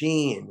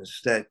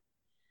machines that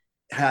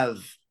have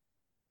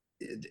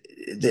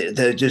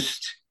they're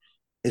just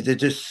they're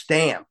just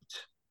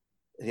stamped.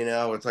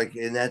 It's like,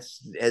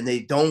 and they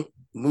don't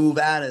move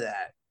out of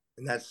that,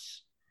 and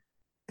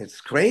it's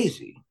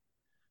crazy.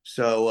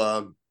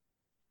 So,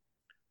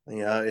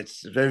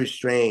 it's very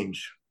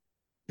strange.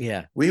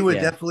 yeah, We would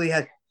yeah, definitely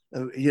have,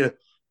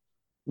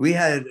 we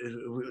had,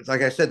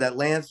 like I said, that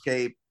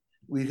landscape.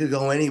 We could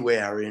go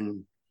anywhere,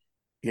 and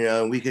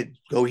we could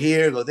go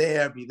here, go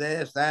there, be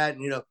this, that,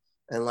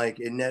 and like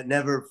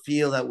never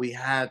feel that we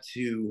had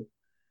to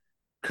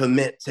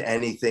commit to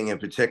anything in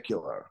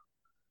particular.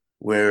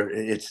 Where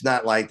it's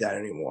not like that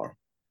anymore.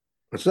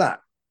 It's not.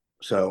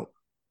 So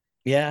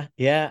Yeah,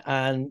 yeah,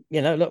 and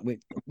look,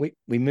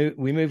 we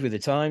move with the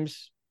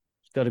times.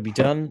 It's got to be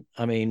done.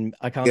 I mean,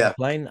 I can't yeah,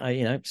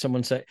 complain.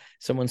 Someone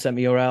sent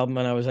me your album,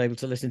 and I was able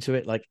to listen to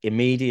it like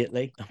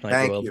immediately. I'm like,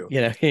 thank well,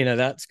 you.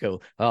 that's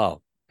cool.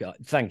 Oh God,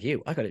 thank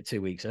you. I got it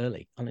 2 weeks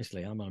early.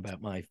 Honestly, I'm on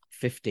about my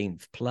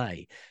 15th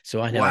play,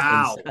 so I know it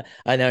Wow,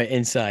 I know it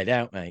inside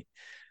out, mate.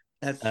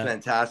 that's Uh,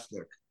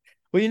 fantastic.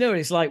 well, you know what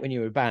it's like when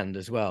you're a band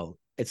as well.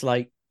 It's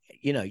like,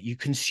 you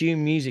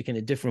consume music in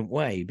a different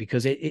way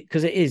because it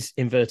is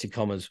inverted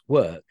commas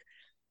work.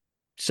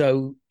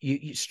 So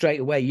you straight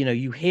away,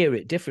 you hear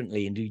it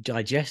differently and you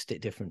digest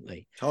it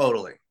differently.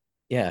 Totally,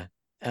 Yeah.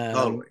 Um,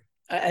 totally.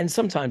 and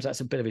sometimes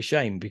that's a bit of a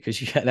shame because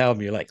you get an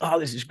album, you're like, oh,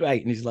 this is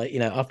great. And he's like,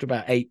 after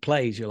about 8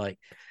 plays, you're like,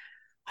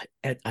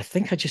 I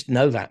think I just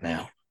know that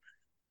now.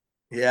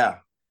 Yeah.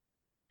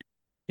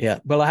 Yeah.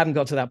 Well, I haven't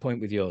got to that point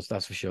with yours,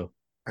 that's for sure.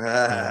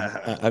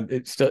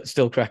 It's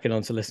still cracking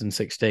on to listen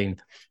 16.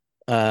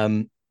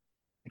 Um,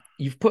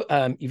 you've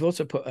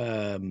also put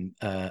a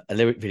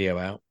lyric video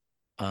out.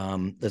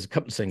 There's a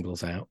couple of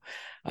singles out.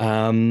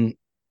 Um,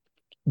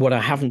 what I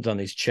haven't done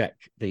is check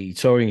the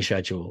touring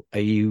schedule. Are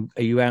you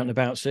out and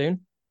about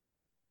soon?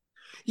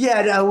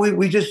 Yeah, no,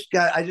 we just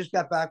got. I just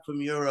got back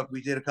from Europe.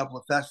 We did a couple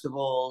of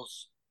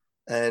festivals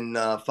and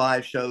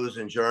 5 shows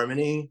in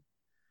Germany.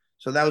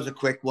 So that was a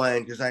quick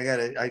one because I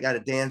got a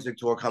Danzig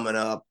tour coming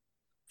up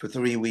for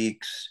 3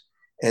 weeks,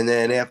 and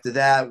then after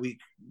that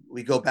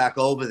we go back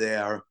over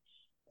there.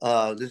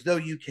 There's no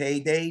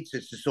UK dates.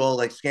 It's just all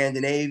like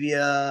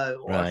Scandinavia,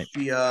 Right.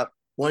 Austria,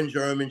 one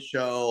German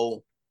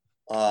show.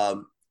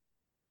 Um,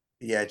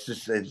 yeah, it's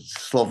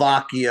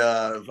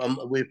Slovakia.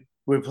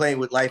 We're playing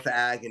with Life of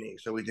Agony,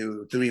 so we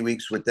do 3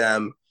 weeks with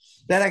them.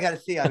 Then I got to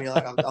see. I mean,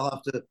 like I'll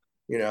have to,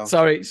 you know.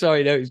 Sorry,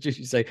 no, it's just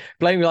you say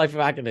Blame Life of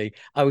Agony.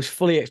 I was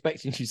fully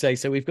expecting you to say,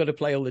 so we've got to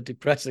play all the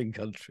depressing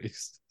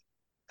countries.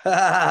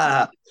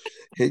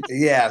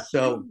 Yeah,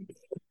 so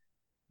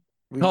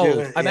we Cold.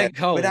 do. I Yeah, meant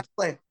we're not cold.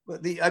 playing. But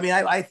I mean,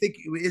 I think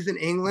isn't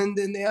England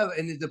in there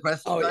in the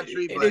depressing Oh,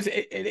 country? it But is.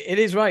 It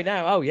is right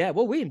now. Oh yeah.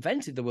 Well, we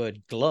invented the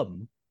word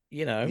glum.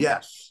 You know.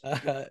 yes,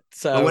 but we're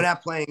So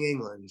not playing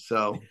England.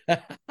 So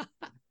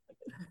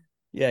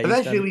yeah, you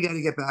eventually stand. we got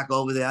to get back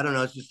over there. I don't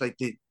know. It's just like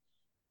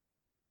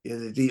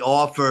the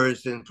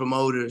offers and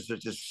promoters are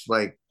just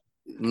like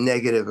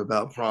negative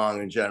about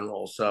Prong in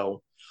general.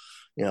 So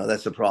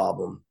that's a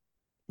problem.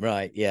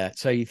 Right. Yeah.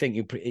 So you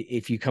think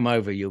if you come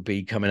over, you'll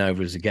be coming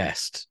over as a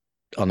guest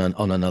on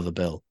another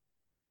bill.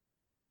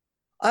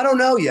 I don't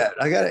know yet.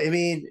 I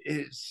mean,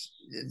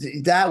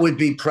 that would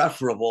be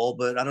preferable,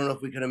 but I don't know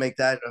if we can make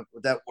that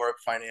work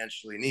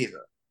financially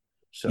neither.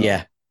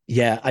 Yeah. So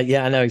Yeah.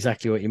 I know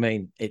exactly what you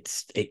mean.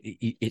 It's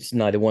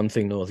neither one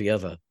thing nor the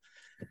other.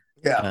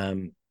 yeah,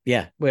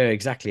 Yeah, we're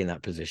exactly in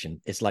that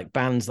position. It's like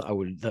bands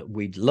that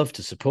we'd love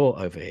to support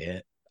over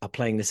here are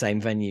playing the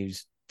same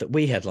venues that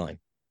we headline.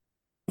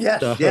 So, yes,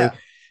 so yeah,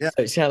 yeah,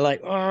 it's kind of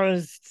like, oh,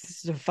 this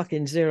is a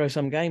fucking zero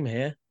sum game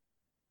here.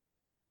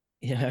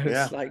 It's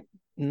yeah, like,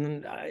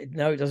 no,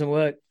 it doesn't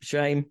work.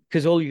 Shame,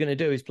 because all you're going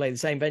to do is play the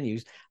same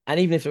venues, and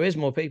even if there is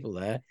more people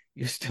there,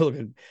 you're still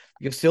going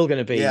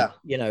to be, yeah.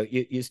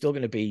 you're still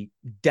going to be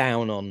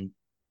down on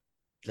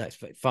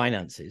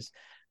finances,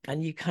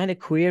 and you kind of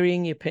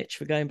querying your pitch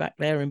for going back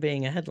there and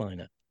being a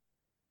headliner.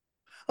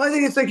 Well, I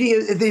think it's like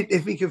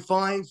if we could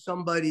find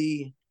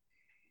somebody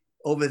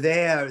over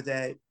there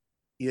that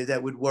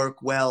that would work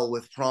well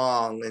with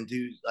Prong and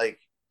do like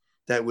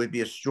that would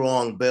be a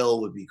strong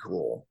bill would be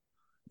cool.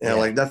 Yeah,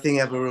 Like nothing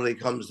ever really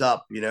comes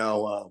up.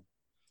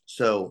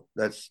 So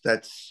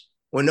that's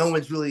when no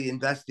one's really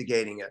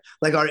investigating it.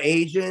 Like our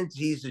agent,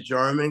 he's a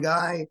German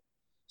guy,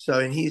 so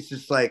and he's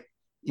just like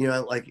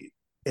like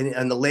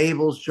and the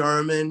label's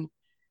German,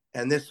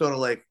 and this sort of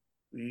like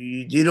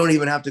you don't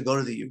even have to go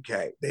to the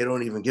UK. They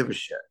don't even give a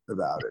shit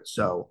about it.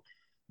 So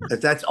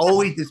that's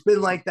always it's been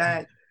like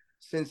that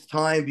since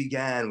time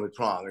began with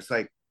Prong. It's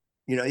like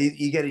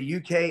you get a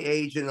UK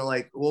agent and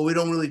like, well, we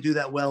don't really do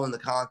that well in the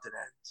continent,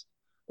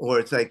 or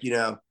it's like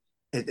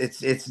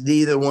it's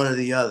neither one or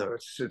the other.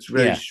 It's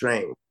very yeah.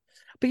 strange.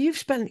 But you've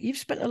spent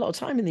a lot of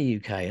time in the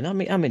UK, and I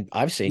mean,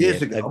 I've seen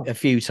Years you a, ago, a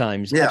few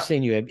times. I've yeah,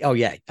 seen you. Oh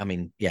yeah, I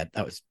mean, yeah,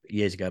 that was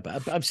years ago,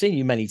 but I've seen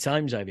you many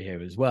times over here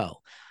as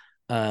well.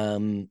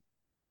 Um,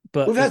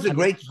 but we've had I some mean,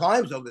 great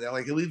times over there.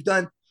 Like we've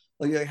done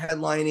like a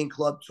headlining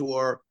club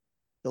tour.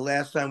 The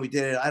last time we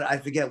did it, I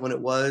forget when it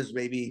was,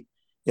 maybe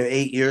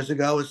 8 years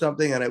ago or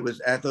something, and I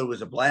thought it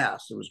was a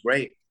blast. It was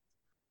great.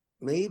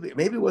 Maybe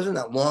it wasn't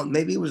that long.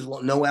 Maybe it was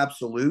no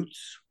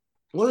absolutes.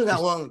 It wasn't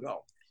that long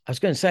ago. I was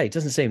going to say it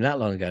doesn't seem that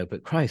long ago,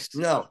 but Christ,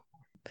 No.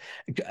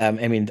 I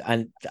mean,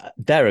 and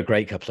they're a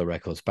great couple of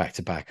records back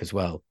to back as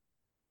well.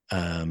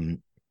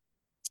 Um,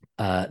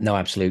 no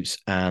absolutes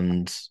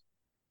and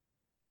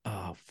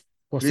oh,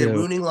 What's Yeah, the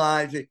Ruining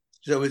Lives.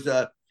 So it was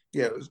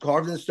it was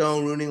Carved in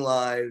Stone, Ruining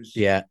Lives,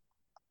 yeah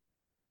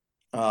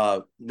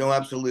No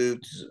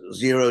Absolutes,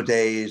 0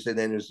 Days, and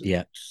then there's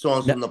yeah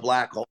songs no from the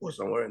Black Hole or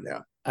somewhere in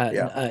there.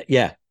 Yeah,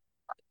 yeah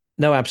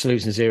no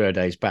absolutes and 0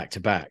 days back to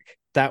back.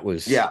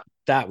 yeah,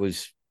 That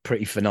was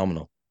pretty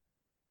phenomenal.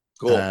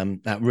 cool.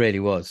 That really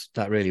was.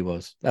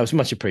 That was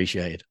much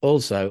appreciated.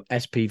 Also,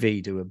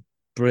 SPV do a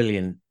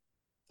brilliant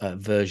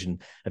version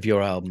of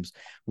your albums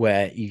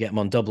where you get them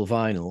on double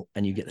vinyl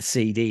and you get the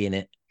CD in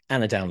it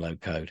and a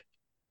download code.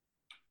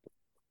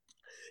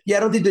 Yeah, I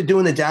don't think they're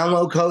doing the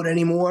download code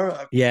anymore.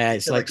 Yeah, They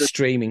it's said like like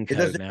streaming it code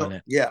doesn't. now, isn't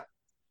it? Yeah,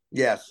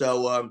 yeah.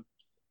 So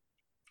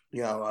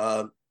you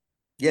know,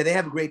 yeah, they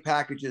have great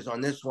packages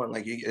on this one.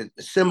 Like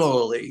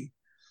similarly,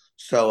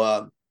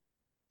 so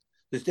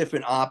there's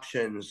different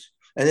options,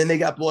 and then they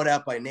got bought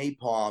out by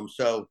Napalm.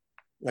 So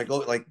like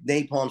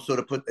Napalm sort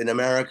of put in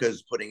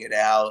America's putting it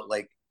out,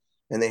 like,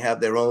 and they have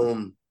their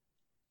own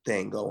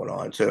thing going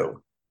on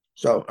too.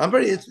 So I'm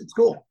pretty. It's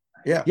cool.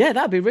 Yeah, Yeah,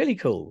 that'd be really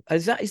cool.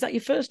 Is that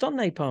your first on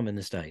Napalm in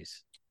the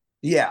States?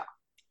 yeah.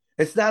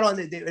 It's not on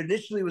the. They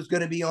initially was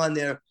going to be on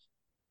the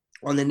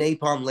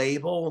Napalm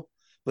label,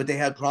 but they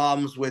had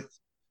problems with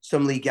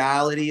some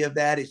legality of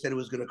that. He said it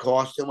was going to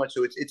cost too much,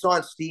 so it's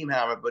on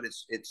Steamhammer, but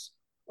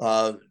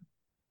uh,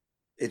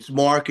 it's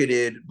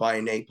marketed by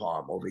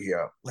Napalm over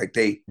here. Like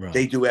they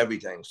Right. do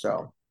everything.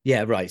 So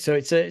Yeah, right. So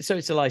it's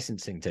a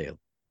licensing deal.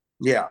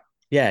 yeah,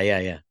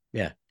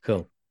 Yeah.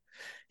 Cool.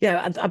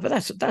 Yeah,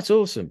 but that's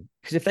awesome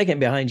because if they're getting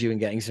behind you and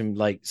getting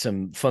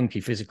some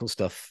funky physical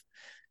stuff,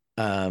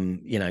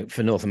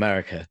 for North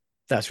America,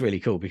 that's really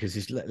cool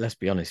because let's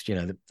be honest,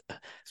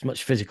 as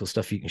much physical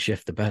stuff you can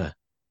shift, the better.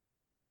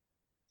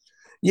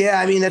 yeah.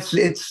 I mean, that's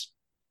it's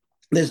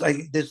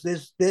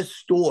there's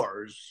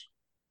stores.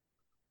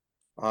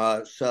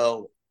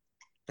 So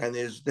and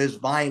there's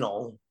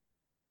vinyl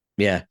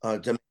Yeah,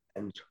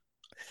 demand.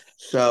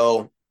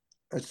 So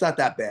it's not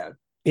that bad.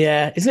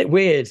 yeah. Isn't it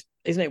weird?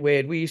 Isn't it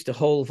weird? We used to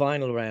haul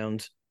vinyl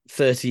around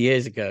 30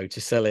 years ago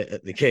to sell it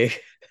at the gig.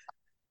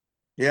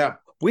 Yeah,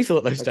 We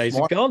thought those that's days had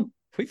smart. gone.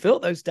 We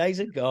thought those days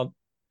had gone,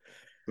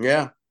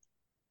 Yeah,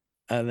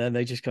 and then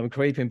they just come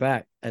creeping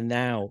back. And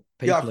now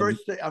yeah. people are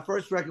Our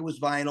first record was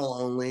vinyl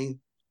only,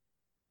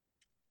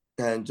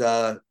 and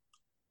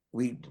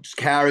we just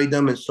carried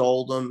them and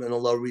sold them in the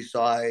Lower East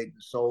Side.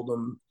 Sold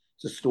them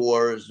to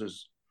stores.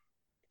 There's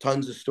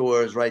tons of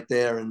stores right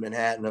there in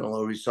Manhattan and the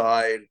Lower East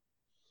Side.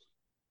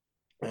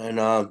 And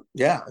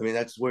yeah, I mean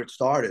that's where it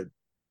started.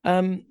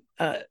 Um,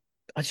 I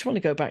just want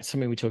to go back to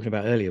something we were talking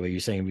about earlier, where you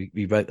were saying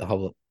we wrote the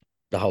whole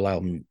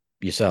album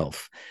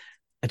yourself.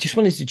 I just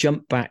wanted to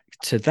jump back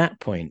to that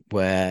point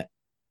where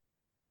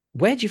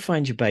do you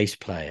find your bass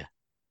player?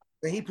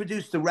 And he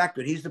produced the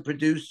record. He's the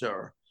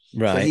producer, so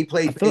he Right. I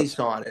played thought, bass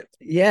on it.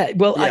 yeah.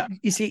 Well, Yeah,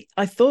 you see,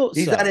 I thought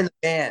he's not in so. the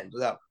band.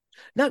 No.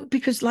 No,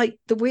 because like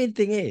the weird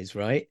thing is,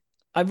 right?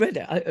 I read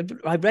it.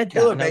 I read that,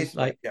 Killer and I was bass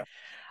player. like, Yeah,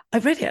 I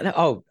read it.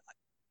 Oh,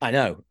 I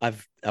know.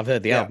 I've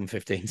heard the yeah, album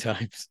 15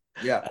 times.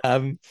 yeah,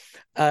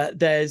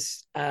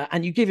 There's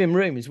and you give him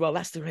room as well.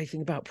 That's the great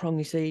thing about Prong.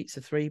 You see, it's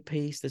a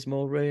 3-piece. There's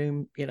more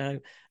room.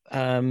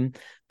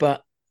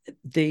 But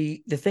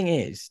the thing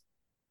is,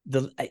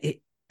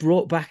 it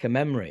brought back a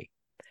memory.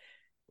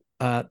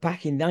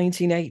 Back in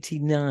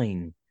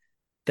 1989,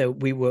 that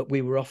we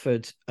were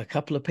offered a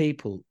couple of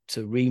people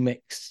to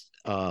remix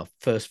our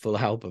first full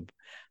album,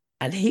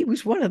 and he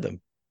was one of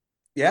them.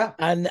 yeah,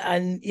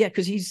 And yeah,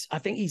 because I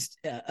think he's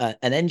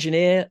an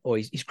engineer, or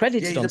he's yeah.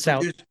 credited He's on a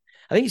South. producer.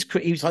 I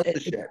think he was Tons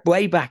of shit.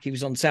 way back. He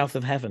was on South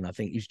of Heaven. I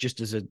think he was just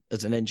as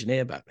an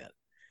engineer back then.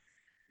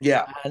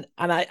 Yeah,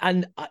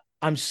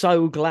 I'm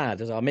so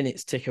glad as our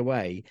minutes tick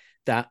away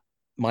that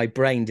my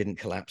brain didn't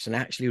collapse and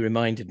actually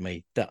reminded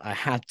me that I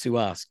had to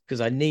ask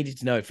because I needed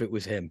to know if it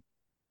was him.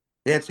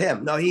 it's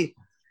him. No, he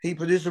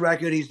produced a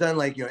record. He's done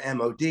like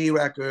MOD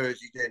records.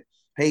 He did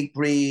Hate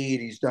Breed.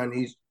 He's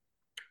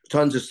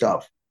tons of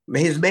stuff.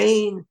 His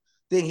main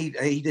thing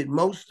he did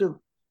most of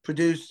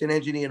produced and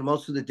engineered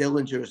most of the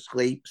Dillinger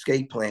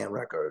skate plan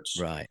records.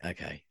 Right.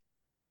 Okay.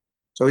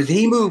 So as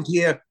he moved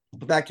here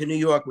back to New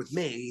York with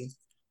me,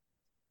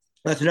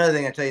 that's another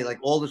thing I tell you. Like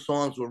all the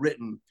songs were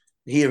written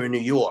here in New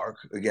York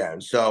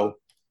again. So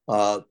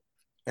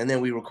and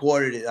then we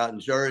recorded it out in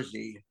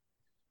Jersey.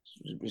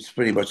 It's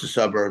pretty much the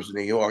suburbs of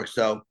New York.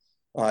 So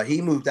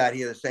he moved out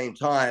here at the same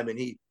time, and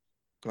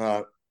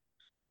uh,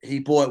 he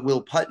bought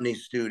Will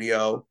Putney's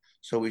studio,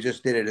 so we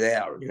just did it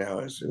there. It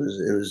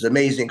was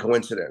amazing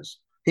coincidence.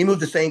 He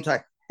moved the same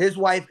time. His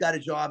wife got a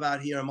job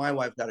out here, and my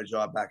wife got a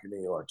job back in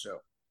New York too. At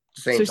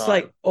the So same it's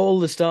like time. all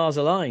the stars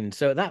aligned.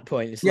 So at that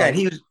point, it's Yeah, and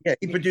like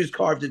he produced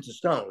Carved into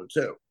Stone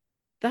too.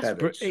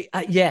 Evans.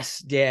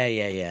 yes,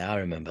 yeah. I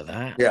remember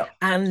that. Yeah,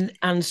 And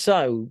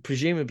so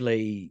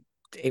presumably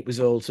it was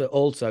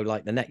also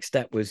like the next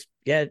step was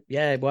yeah.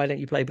 Why don't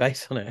you play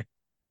bass on it?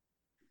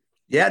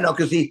 yeah, no,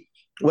 because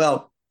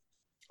well,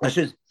 I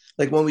should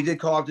like when we did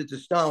Carved into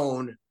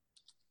Stone.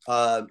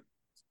 Uh,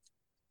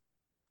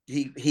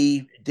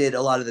 he did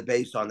a lot of the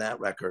bass on that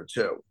record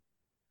too.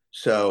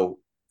 So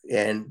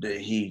and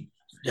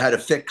how to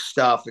fix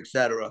stuff,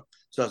 etc.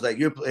 So I was like,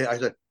 I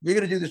said, you're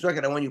going to do this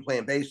record. I want you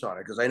playing bass on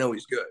it because I know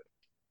he's good.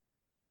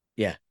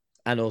 Yeah.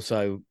 And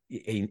also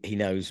he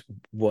knows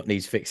what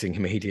needs fixing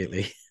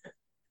immediately.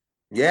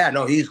 Yeah,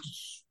 no, he's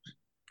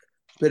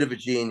a bit of a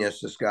genius,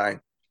 this guy.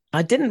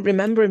 I didn't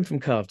remember him from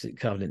Carved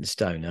in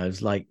Stone. I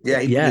was like, Yeah,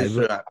 he yeah,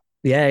 produced that.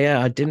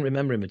 yeah. I didn't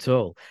remember him at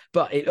all.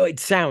 But it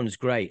sounds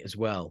great as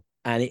well.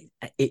 And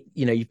it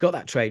you've got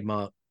that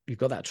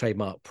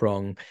trademark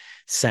prong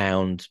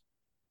sound.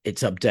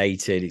 It's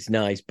updated, it's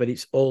nice, but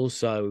it's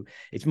also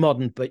it's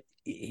modern. But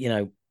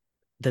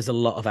there's a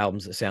lot of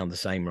albums that sound the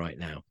same right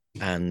now,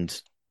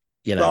 and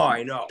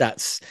I know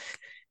that's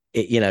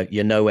it.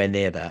 You're nowhere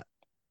near that.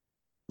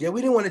 Yeah,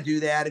 we didn't want to do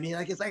that. I mean,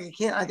 I guess I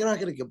can't. I'm not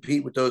going to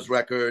compete with those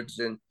records,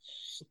 and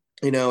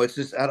it's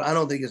just I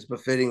don't think it's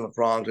befitting of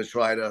Prong to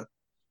try to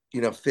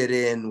fit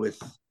in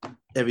with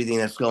everything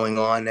that's going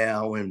on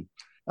now, and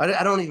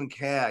I don't even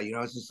care.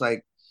 It's just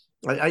like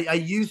I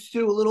used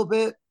to a little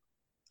bit,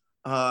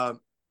 but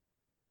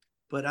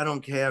I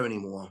don't care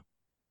anymore.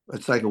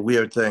 It's like a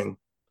weird thing.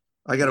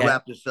 I got to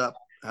wrap this up,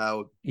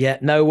 Howard. Yeah,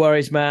 no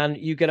worries, man.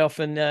 You get off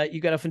and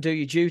do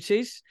your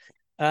duties.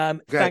 Okay.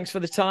 Thanks for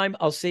the time.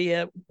 I'll see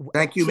you.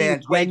 Thank you,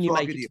 man. When you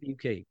make it to the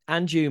UK.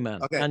 And you,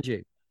 man. Okay. And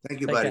you. Thank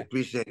you, buddy. Care.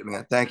 Appreciate it,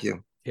 man. Thank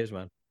you. Cheers,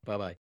 man.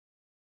 Bye-bye.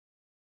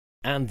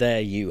 And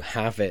there you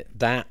have it.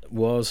 That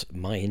was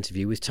my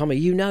interview with Tommy.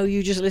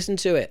 You just listened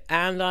to it.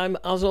 And I'm,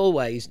 as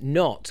always,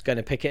 not going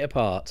to pick it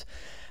apart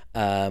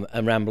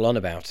and ramble on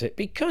about it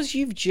because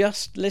you've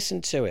just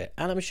listened to it.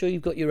 And I'm sure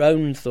you've got your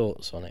own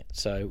thoughts on it.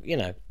 So,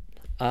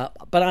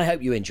 but I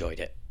hope you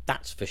enjoyed it.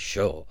 That's for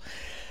sure.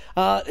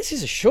 This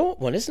is a short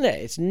one, isn't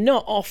it? It's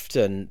not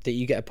often that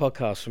you get a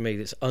podcast from me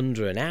that's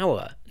under an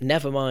hour.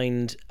 Never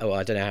mind. Oh,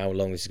 I don't know how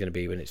long this is going to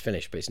be when it's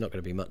finished, but it's not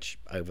going to be much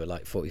over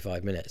like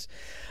 45 minutes.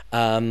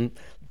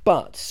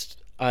 But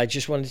I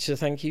just wanted to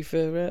thank you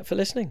for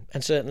listening,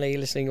 and certainly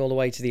listening all the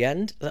way to the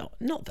end.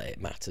 Not that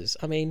it matters.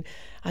 I mean,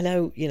 I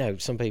know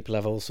some people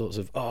have all sorts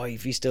of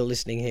if you're still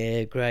listening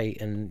here, great,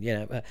 and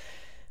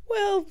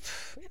well,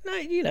 no,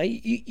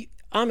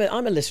 I'm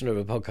a listener of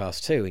a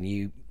podcast too, and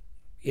you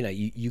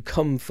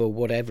come for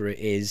whatever it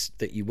is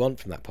that you want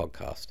from that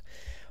podcast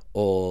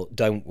or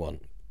don't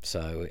want.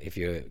 So if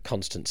you're a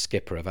constant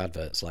skipper of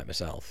adverts like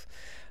myself,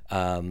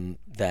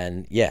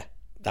 then yeah,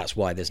 that's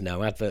why there's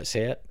no adverts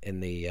here in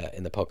the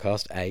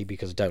podcast. A,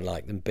 because I don't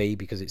like them. B,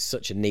 because it's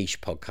such a niche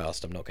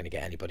podcast. I'm not going to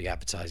get anybody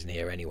advertising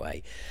here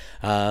anyway.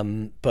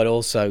 But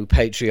also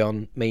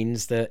Patreon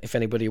means that if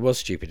anybody was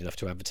stupid enough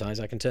to advertise,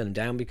 I can turn them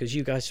down because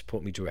you guys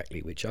support me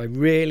directly, which I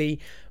really,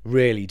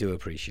 really do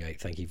appreciate.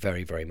 Thank you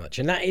very, very much.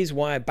 And that is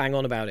why I bang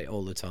on about it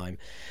all the time.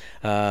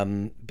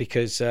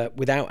 Because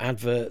without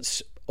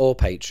adverts or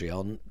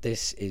Patreon,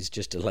 this is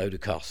just a load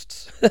of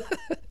costs.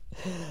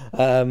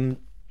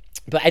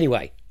 But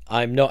anyway,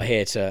 I'm not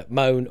here to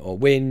moan or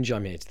whinge.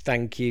 I'm here to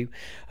thank you.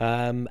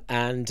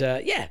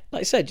 Yeah,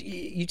 like I said,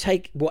 you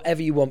take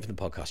whatever you want from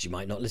the podcast. You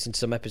might not listen to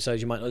some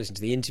episodes. You might not listen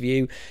to the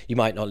interview. You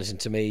might not listen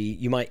to me.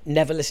 You might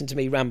never listen to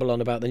me ramble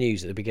on about the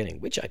news at the beginning,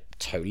 which I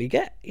totally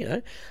get,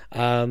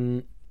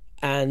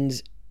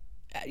 And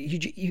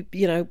you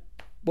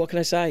what can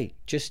I say?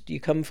 Just you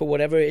come for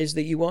whatever it is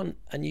that you want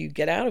and you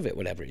get out of it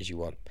whatever it is you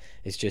want.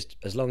 It's just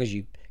as long as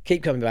you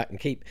keep coming back and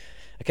keep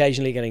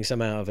occasionally getting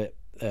some out of it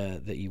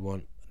that you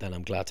want, then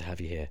I'm glad to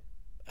have you here.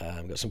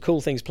 I've got some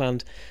cool things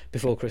planned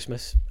before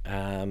Christmas,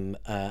 and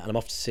I'm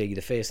off to see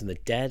The Fierce and the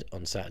Dead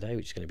on Saturday,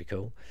 which is going to be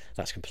cool.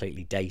 That's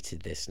completely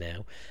dated this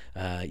now.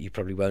 You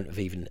probably won't have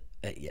even,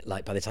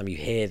 by the time you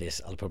hear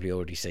this, I'll probably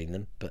already seen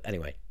them. But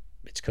anyway,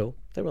 it's cool.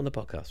 They were on the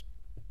podcast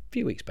a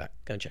few weeks back.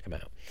 Go and check them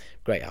out.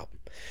 Great album.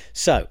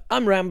 So,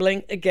 I'm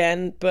rambling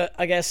again, but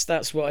I guess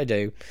that's what I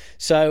do.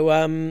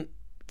 So,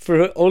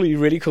 for all you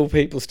really cool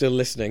people still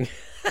listening...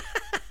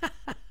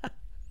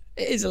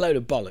 It is a load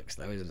of bollocks,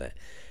 though, isn't it?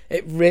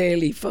 It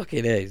really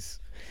fucking is.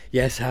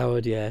 Yes,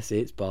 Howard, yes,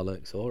 it's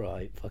bollocks. All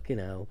right, fucking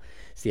hell.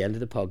 It's the end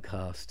of the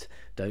podcast.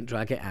 Don't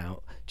drag it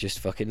out. Just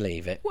fucking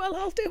leave it. Well,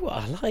 I'll do what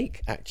I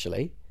like,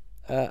 actually.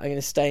 I'm going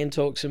to stay and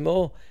talk some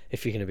more,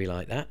 if you're going to be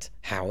like that,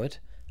 Howard.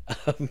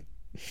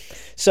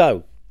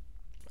 So,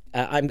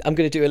 I'm going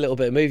to do a little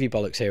bit of movie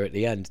bollocks here at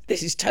the end.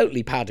 This is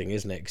totally padding,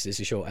 isn't it? Because it's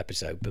a short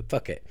episode, but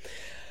fuck it.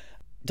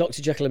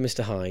 Dr. Jekyll and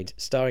Mr. Hyde,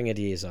 starring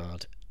Eddie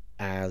Izzard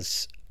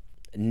as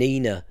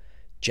Nina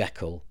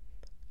Jekyll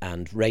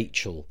and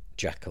Rachel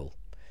Jekyll.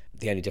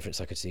 The only difference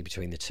I could see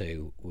between the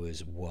two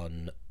was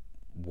one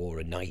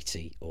wore a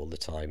nightie all the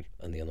time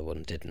and the other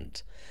one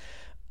didn't.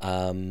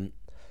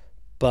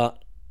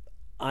 But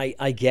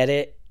I get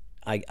it.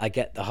 I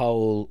get the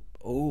whole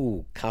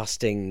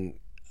casting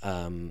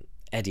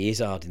Eddie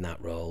Izzard in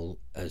that role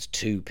as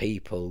two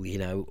people,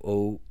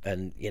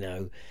 and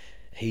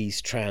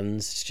he's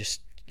trans. It's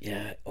just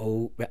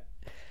but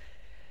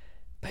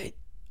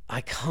I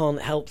can't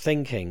help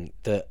thinking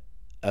that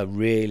a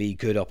really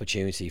good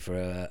opportunity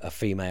for a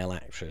female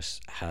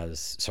actress a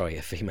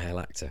female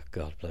actor,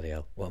 God bloody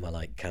hell, what am I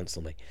like,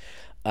 cancel me,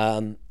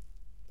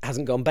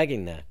 hasn't gone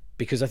begging there,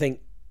 because I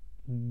think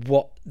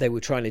what they were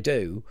trying to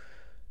do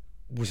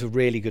was a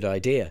really good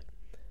idea,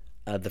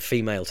 the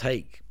female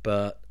take,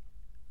 but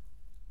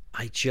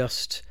I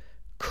just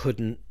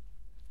couldn't.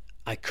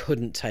 I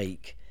couldn't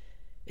take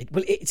it.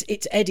 Well,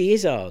 it's Eddie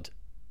Izzard.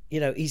 You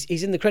know,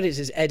 he's in the credits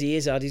as Eddie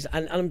Izzard.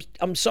 And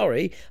I'm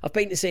sorry, I've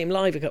been to see him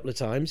live a couple of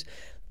times.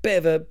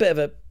 Bit of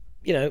a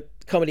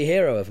comedy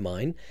hero of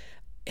mine.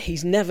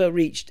 He's never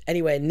reached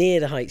anywhere near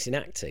the heights in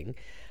acting,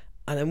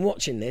 and I'm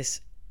watching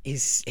this.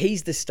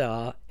 He's the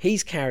star.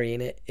 He's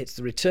carrying it. It's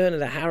the return of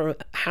the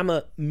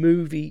Hammer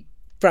movie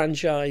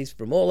franchise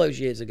from all those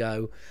years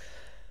ago,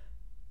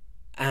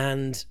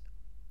 and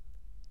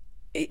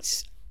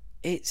it's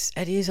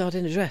Eddie Izzard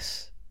in a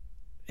dress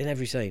in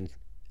every scene,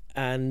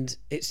 and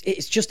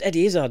it's just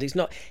Eddie Izzard. He's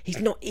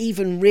not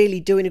even really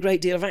doing a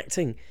great deal of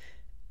acting.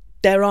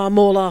 There are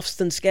more laughs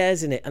than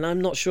scares in it, and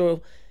I'm not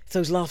sure if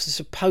those laughs are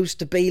supposed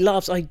to be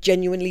laughs. I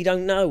genuinely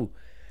don't know.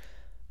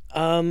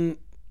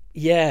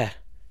 Yeah.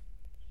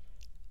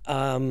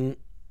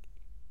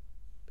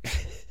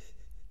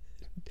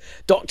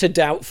 Dr.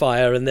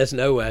 Doubtfire and There's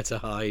Nowhere to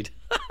Hide.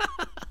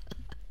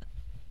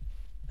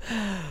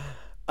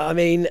 I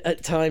mean,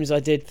 at times I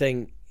did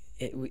think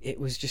it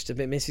was just a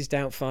bit Mrs.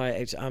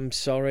 Doubtfire. I'm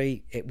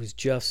sorry. It was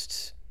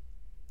just...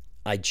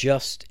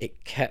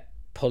 It kept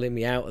pulling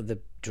me out of the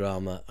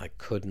drama. I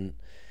couldn't...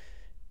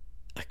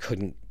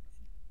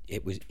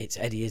 It's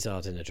Eddie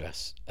Izzard in a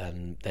dress,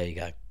 and there you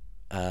go.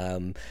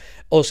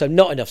 Also,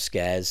 not enough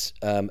scares.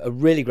 A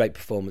really great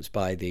performance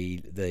by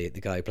the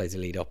guy who plays the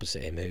lead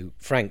opposite him, who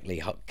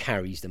frankly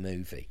carries the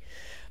movie.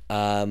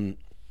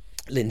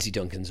 Lindsay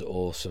Duncan's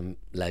awesome,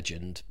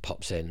 legend,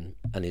 pops in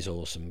and is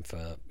awesome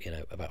for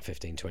about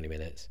 15-20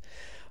 minutes.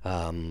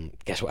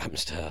 Guess what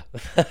happens to her?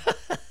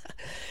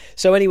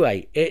 So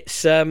anyway,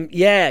 it's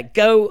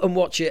go and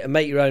watch it and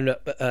make your own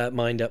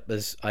mind up,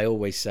 as I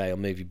always say on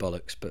Movie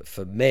Bollocks. But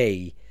for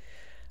me,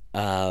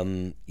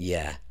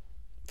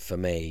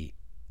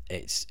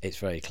 it's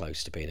very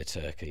close to being a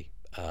turkey.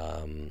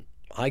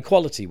 High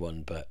quality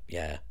one, but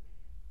yeah.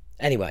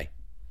 Anyway,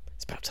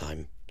 it's about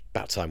time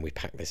we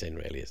pack this in,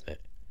 really, isn't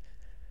it?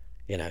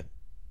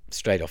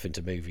 Straight off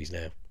into movies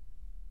now.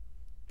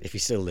 If you're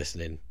still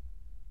listening,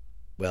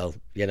 well,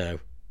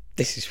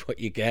 this is what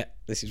you get.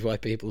 This is why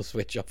people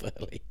switch off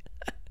early.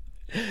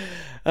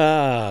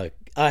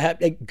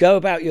 Go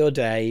about your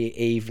day,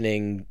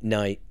 evening,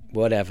 night,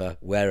 whatever,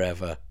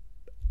 wherever,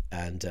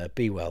 and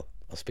be well.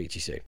 I'll speak to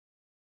you soon.